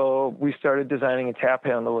 So we started designing a tap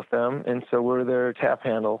handle with them, and so we're their tap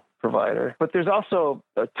handle provider. But there's also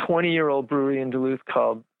a 20-year-old brewery in Duluth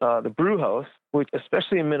called the Brew House, which,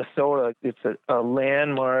 especially in Minnesota, it's a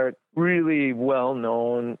landmark, really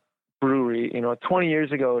well-known brewery. 20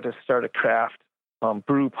 years ago, to start a craft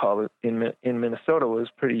brew pub in Minnesota was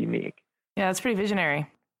pretty unique. Yeah, it's pretty visionary.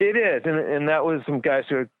 It is, and that was some guys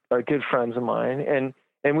who are good friends of mine,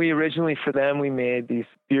 and we originally, for them, we made these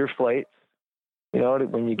beer flights,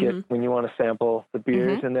 when you want to sample the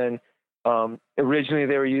beers, and then originally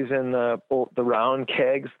they were using the round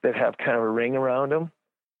kegs that have kind of a ring around them,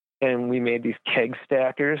 and we made these keg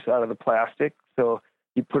stackers out of the plastic. So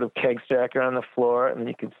you put a keg stacker on the floor, and then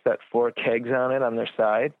you can set 4 kegs on it on their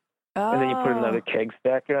side, and then you put another keg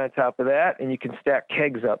stacker on top of that, and you can stack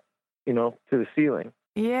kegs up, to the ceiling.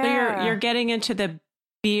 Yeah. So you're getting into the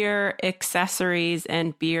beer accessories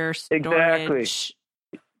and beer storage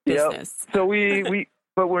business. Yep. So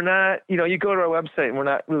but we're not, you go to our website and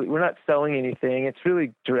we're not selling anything. It's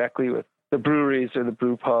really directly with the breweries or the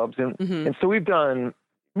brew pubs. And so we've done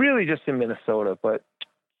really just in Minnesota, but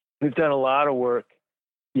we've done a lot of work,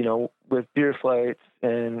 with beer flights,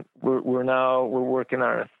 and we're working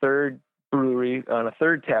on a third brewery on a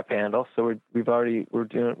third tap handle. So we're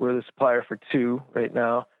the supplier for 2 right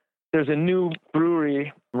now. There's a new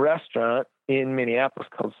brewery restaurant in Minneapolis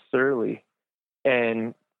called Surly,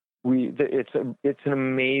 and it's an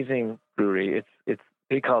amazing brewery.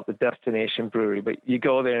 They call it the destination brewery, but you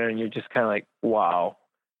go there and you're just kind of like, wow,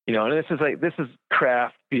 and this is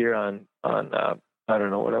craft beer on I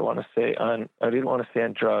don't know what I want to say I didn't want to say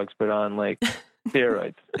on drugs, but on like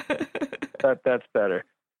steroids. That's better.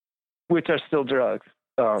 Which are still drugs.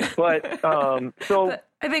 So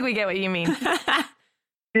I think we get what you mean.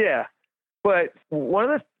 Yeah. But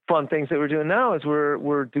one of the fun things that we're doing now is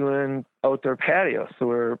we're doing outdoor patio. So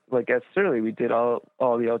we're like at Surly, we did all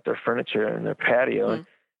the outdoor furniture in their patio.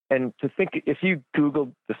 And to think, if you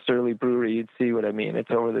Googled the Surly Brewery, you'd see what I mean.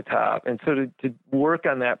 It's over the top. And so to work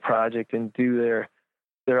on that project and do their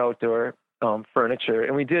outdoor furniture,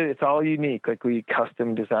 and it's all unique. Like we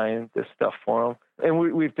custom designed this stuff for them. And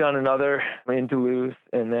we've done another in Duluth,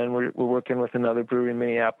 and then we're working with another brewery in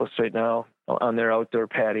Minneapolis right now on their outdoor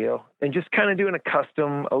patio, and just kind of doing a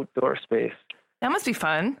custom outdoor space. That must be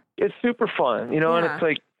fun. It's super fun, and it's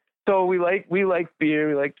like So we like beer,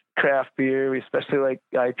 we like craft beer, we especially like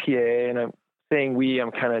IPA, and I'm saying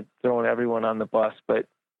I'm kind of throwing everyone on the bus, but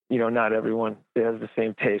not everyone has the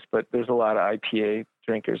same taste, but there's a lot of IPA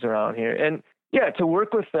drinkers around here. And yeah, to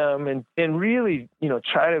work with them and really,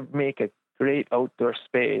 try to make a great outdoor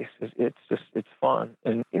space, it's fun.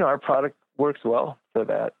 And, our product works well for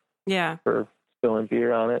that. Yeah. For spilling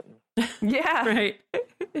beer on it. Yeah. Right.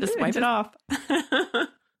 Just wipe it off.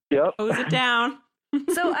 Yep. Hose it down.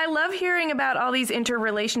 So I love hearing about all these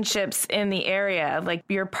interrelationships in the area. Like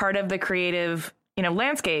you're part of the creative,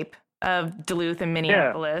 landscape of Duluth and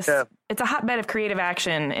Minneapolis. Yeah. It's a hotbed of creative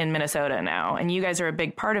action in Minnesota now, and you guys are a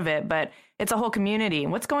big part of it, but it's a whole community.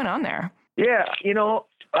 What's going on there? Yeah,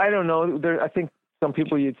 I don't know. I think some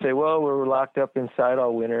people you'd say, well, we're locked up inside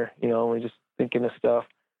all winter, we're just thinking of stuff.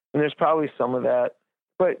 And there's probably some of that.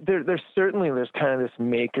 But there's kind of this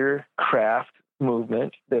maker craft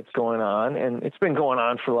movement that's going on, and it's been going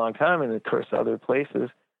on for a long time and of course other places.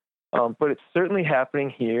 But it's certainly happening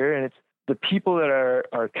here, and it's the people that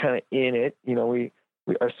are kind of in it,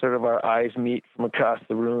 we are sort of our eyes meet from across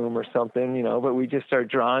the room or something, but we just start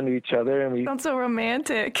drawn to each other and we sounds so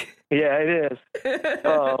romantic. Yeah, it is.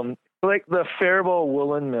 Like the Faribault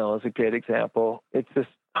Woolen Mill is a great example. It's this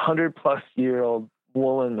 100-plus-year-old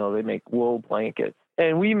woolen mill. They make wool blankets.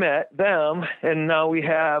 And we met them, and now we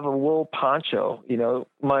have a wool poncho.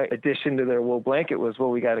 My addition to their wool blanket was,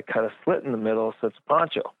 we got to cut a slit in the middle so it's a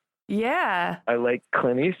poncho. Yeah. I like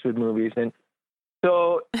Clint Eastwood movies, and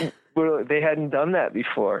so they hadn't done that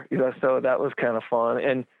before, so that was kind of fun.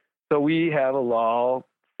 And so we have a Loll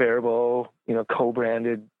Faribault,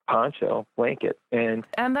 co-branded poncho blanket. And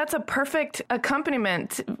that's a perfect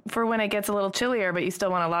accompaniment for when it gets a little chillier, but you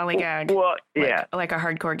still want to lollygag. Well, yeah. Like a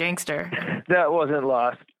hardcore gangster. That wasn't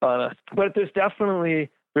lost on us. But there's definitely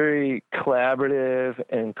very collaborative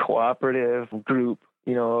and cooperative group,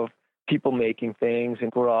 of people making things.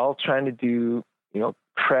 And we're all trying to do,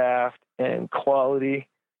 craft and quality.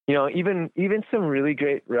 Even some really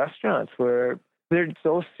great restaurants where they're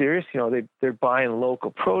so serious, they're buying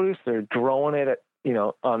local produce, they're growing it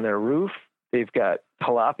on their roof. They've got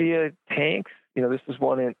tilapia tanks. This is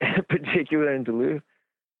one in particular in Duluth.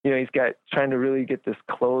 He's got trying to really get this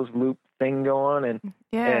closed loop thing going and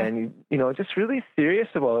just really serious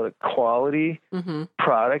about a quality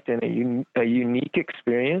product and a unique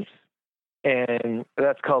experience. And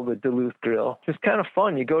that's called the Duluth Grill. Just kind of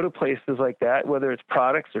fun. You go to places like that, whether it's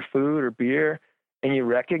products or food or beer, and you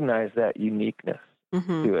recognize that uniqueness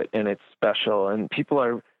to it, and it's special. And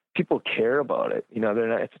people care about it.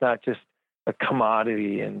 It's not just a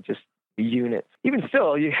commodity and just units. Even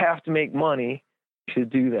still, you have to make money to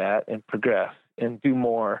do that and progress and do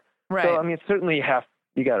more. Right. So certainly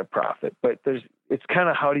you got to profit, but it's kind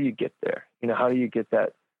of how do you get there? How do you get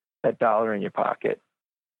that dollar in your pocket?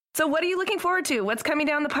 So what are you looking forward to? What's coming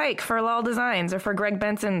down the pike for Loll Designs or for Greg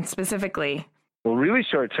Benson specifically? Well, really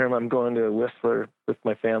short term, I'm going to Whistler with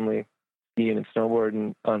my family, skiing and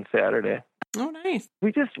snowboarding on Saturday. Oh, nice.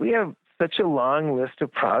 We have such a long list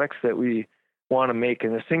of products that we want to make,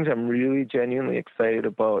 and there's things I'm really genuinely excited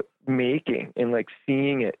about making and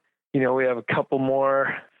seeing it. We have a couple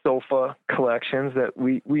more sofa collections that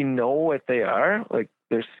we know what they are.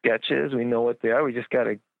 They're sketches. We know what they are. We just got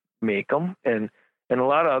to make them. And a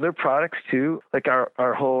lot of other products too, like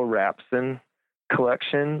our whole Rapson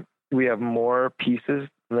collection. We have more pieces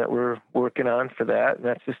that we're working on for that. And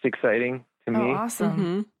that's just exciting to me. Oh, awesome.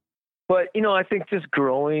 Mm-hmm. But, I think just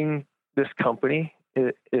growing this company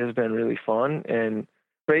it has been really fun. And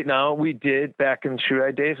right now back in True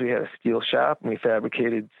Ride days, we had a steel shop and we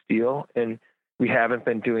fabricated steel, and we haven't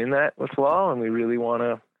been doing that with Loll, and we really want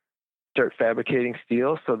to start fabricating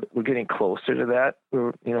steel. So we're getting closer to that.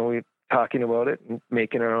 We're talking about it and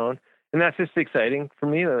making our own. And that's just exciting for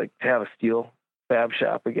me to have a steel fab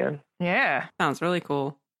shop again. Yeah. Sounds really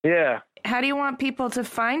cool. Yeah. How do you want people to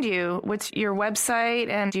find you? What's your website?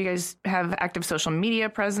 And do you guys have active social media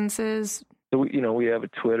presences? So, we have a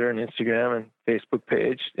Twitter and Instagram and Facebook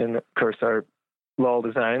page. And, of course, our Loll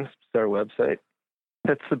Designs is our website.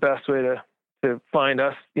 That's the best way to find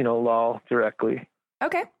us, Loll directly.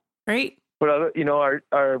 Okay. Great. But,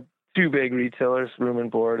 our two big retailers, Room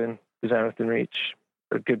and Board and Design Within Reach,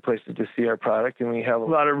 are good places to see our product. And we have a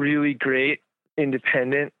lot of really great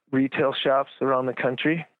independent retail shops around the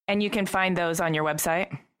country. And you can find those on your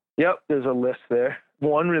website? Yep, there's a list there.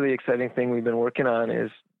 One really exciting thing we've been working on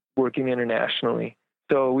is working internationally.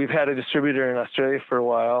 So we've had a distributor in Australia for a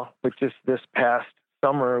while, but just this past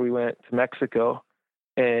summer we went to Mexico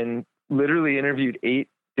and literally interviewed 8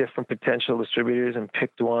 different potential distributors and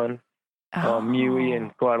picked one, Mui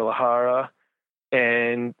in Guadalajara.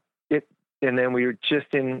 And And then we were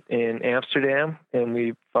just in Amsterdam, and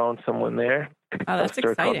we found someone there. Oh, that's a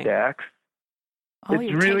store exciting. called Dax. Oh, It's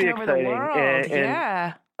you're really taking over the exciting. world. And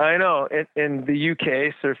yeah. I know. And the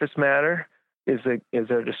UK, Surface Matter, is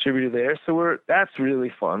our distributor there. So that's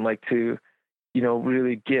really fun, like to,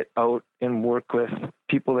 really get out and work with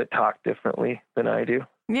people that talk differently than I do.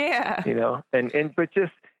 Yeah. But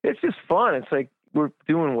it's just fun. It's like we're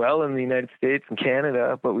doing well in the United States and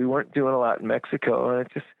Canada, but we weren't doing a lot in Mexico. And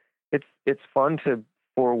it's fun to,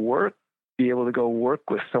 for work, be able to go work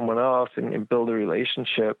with someone else and build a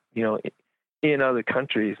relationship, in other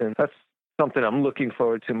countries. And that's something I'm looking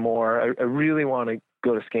forward to more. I really want to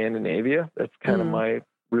go to Scandinavia. That's kind of my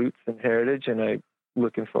roots and heritage, and I'm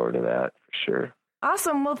looking forward to that for sure.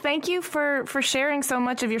 Awesome. Well, thank you for sharing so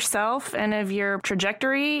much of yourself and of your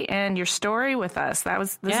trajectory and your story with us.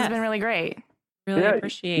 This has been really great. Really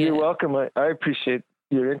appreciate it. You're welcome. I appreciate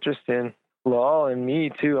your interest in Loll and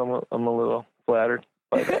me too. I'm a little flattered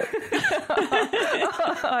by that.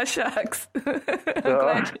 Oh, shucks.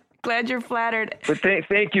 Glad you're flattered. But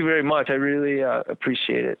thank you very much. I really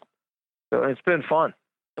appreciate it. So it's been fun.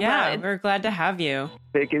 Yeah, we're glad to have you.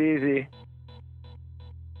 Take it easy.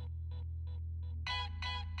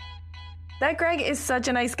 That Greg is such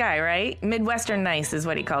a nice guy, right? Midwestern nice is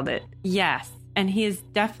what he called it. Yes. And he is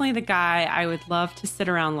definitely the guy I would love to sit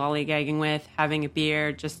around lollygagging with, having a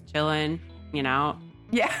beer, just chilling,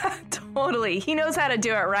 Yeah, totally. He knows how to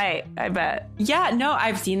do it right, I bet. Yeah, no,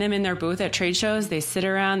 I've seen them in their booth at trade shows. They sit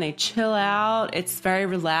around, they chill out. It's very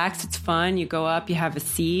relaxed. It's fun. You go up, you have a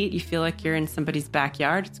seat. You feel like you're in somebody's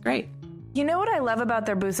backyard. It's great. You know what I love about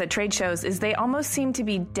their booths at trade shows is they almost seem to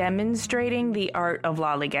be demonstrating the art of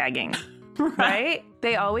lollygagging. Right?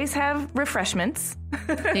 They always have refreshments.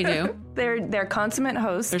 They do. They're consummate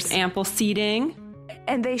hosts. There's ample seating.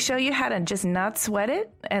 And they show you how to just not sweat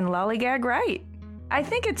it and lollygag right. I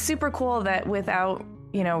think it's super cool that without,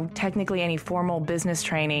 technically any formal business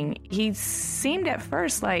training, he seemed at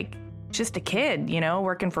first like just a kid,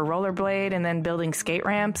 working for Rollerblade and then building skate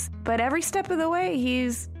ramps. But every step of the way,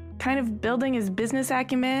 he's kind of building his business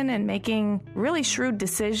acumen and making really shrewd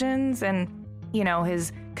decisions. And,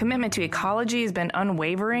 his commitment to ecology has been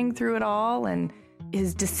unwavering through it all. And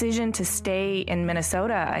his decision to stay in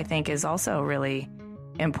Minnesota, I think, is also really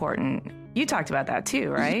important. You talked about that too,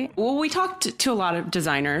 right? Well, we talked to a lot of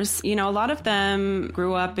designers. A lot of them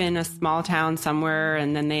grew up in a small town somewhere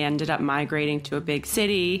and then they ended up migrating to a big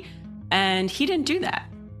city. And he didn't do that.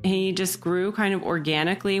 He just grew kind of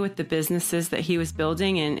organically with the businesses that he was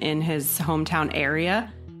building in his hometown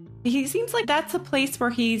area. He seems like that's a place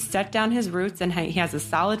where he's set down his roots and he has a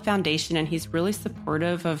solid foundation and he's really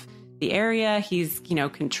supportive of the area. He's,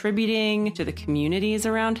 contributing to the communities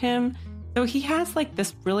around him. So he has like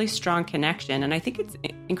this really strong connection, and I think it's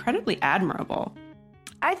incredibly admirable.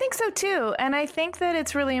 I think so too. And I think that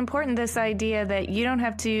it's really important, this idea that you don't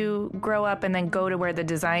have to grow up and then go to where the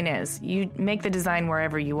design is. You make the design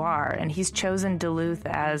wherever you are. And he's chosen Duluth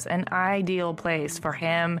as an ideal place for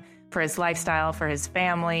him, for his lifestyle, for his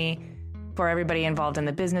family, for everybody involved in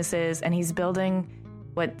the businesses. And he's building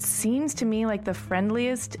what seems to me like the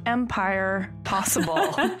friendliest empire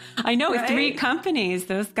possible. I know, right? 3 companies,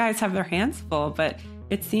 those guys have their hands full, but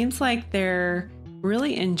it seems like they're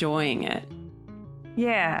really enjoying it.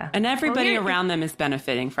 Yeah. And everybody around them is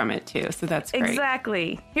benefiting from it too, so that's great.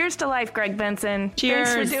 Exactly. Here's to life, Greg Benson. Cheers.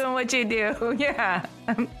 Thanks for doing what you do. Yeah.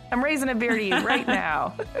 I'm raising a beer to you right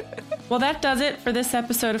now. Well, that does it for this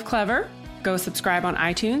episode of Clever. Go subscribe on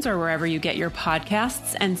iTunes or wherever you get your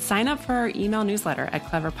podcasts and sign up for our email newsletter at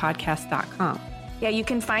cleverpodcast.com. Yeah, you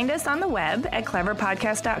can find us on the web at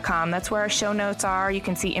cleverpodcast.com. That's where our show notes are. You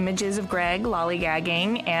can see images of Greg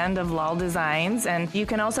lollygagging and of Loll Designs. And you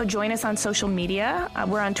can also join us on social media.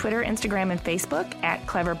 We're on Twitter, Instagram, and Facebook at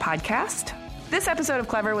Clever Podcast. This episode of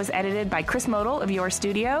Clever was edited by Chris Modal of Your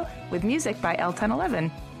Studio with music by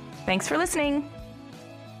L1011. Thanks for listening.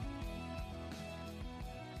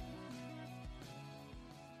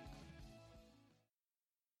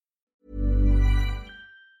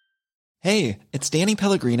 Hey, it's Danny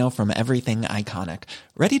Pellegrino from Everything Iconic.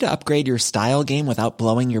 Ready to upgrade your style game without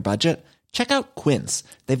blowing your budget? Check out Quince.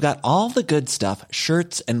 They've got all the good stuff,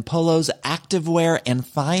 shirts and polos, activewear, and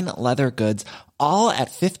fine leather goods, all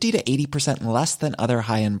at 50 to 80% less than other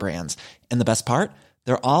high-end brands. And the best part?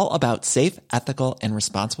 They're all about safe, ethical, and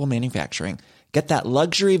responsible manufacturing. Get that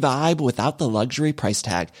luxury vibe without the luxury price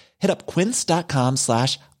tag. Hit up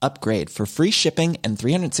quince.com/upgrade for free shipping and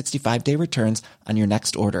 365-day returns on your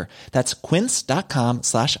next order. That's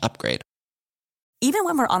quince.com/upgrade. Even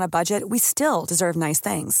when we're on a budget, we still deserve nice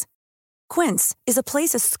things. Quince is a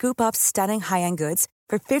place to scoop up stunning high-end goods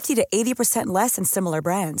for 50 to 80% less than similar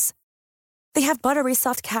brands. They have buttery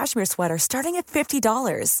soft cashmere sweaters starting at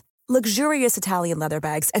 $50, luxurious Italian leather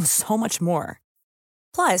bags, and so much more.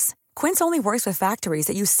 Plus, Quince only works with factories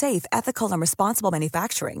that use safe, ethical, and responsible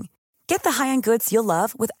manufacturing. Get the high-end goods you'll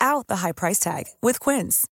love without the high price tag with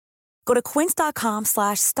Quince. Go to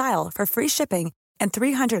quince.com/style for free shipping and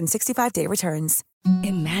 365-day returns.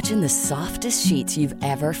 Imagine the softest sheets you've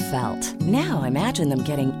ever felt. Now imagine them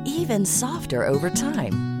getting even softer over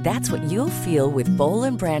time. That's what you'll feel with Boll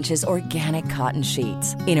 & Branch's organic cotton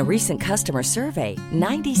sheets. In a recent customer survey,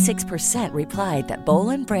 96% replied that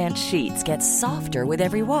Boll & Branch sheets get softer with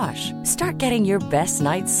every wash. Start getting your best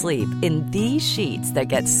night's sleep in these sheets that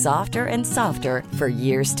get softer and softer for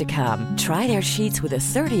years to come. Try their sheets with a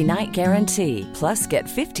 30-night guarantee. Plus, get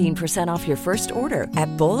 15% off your first order at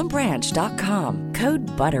bollandbranch.com. Code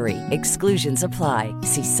BUTTERY. Exclusions apply.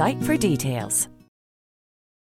 See site for details.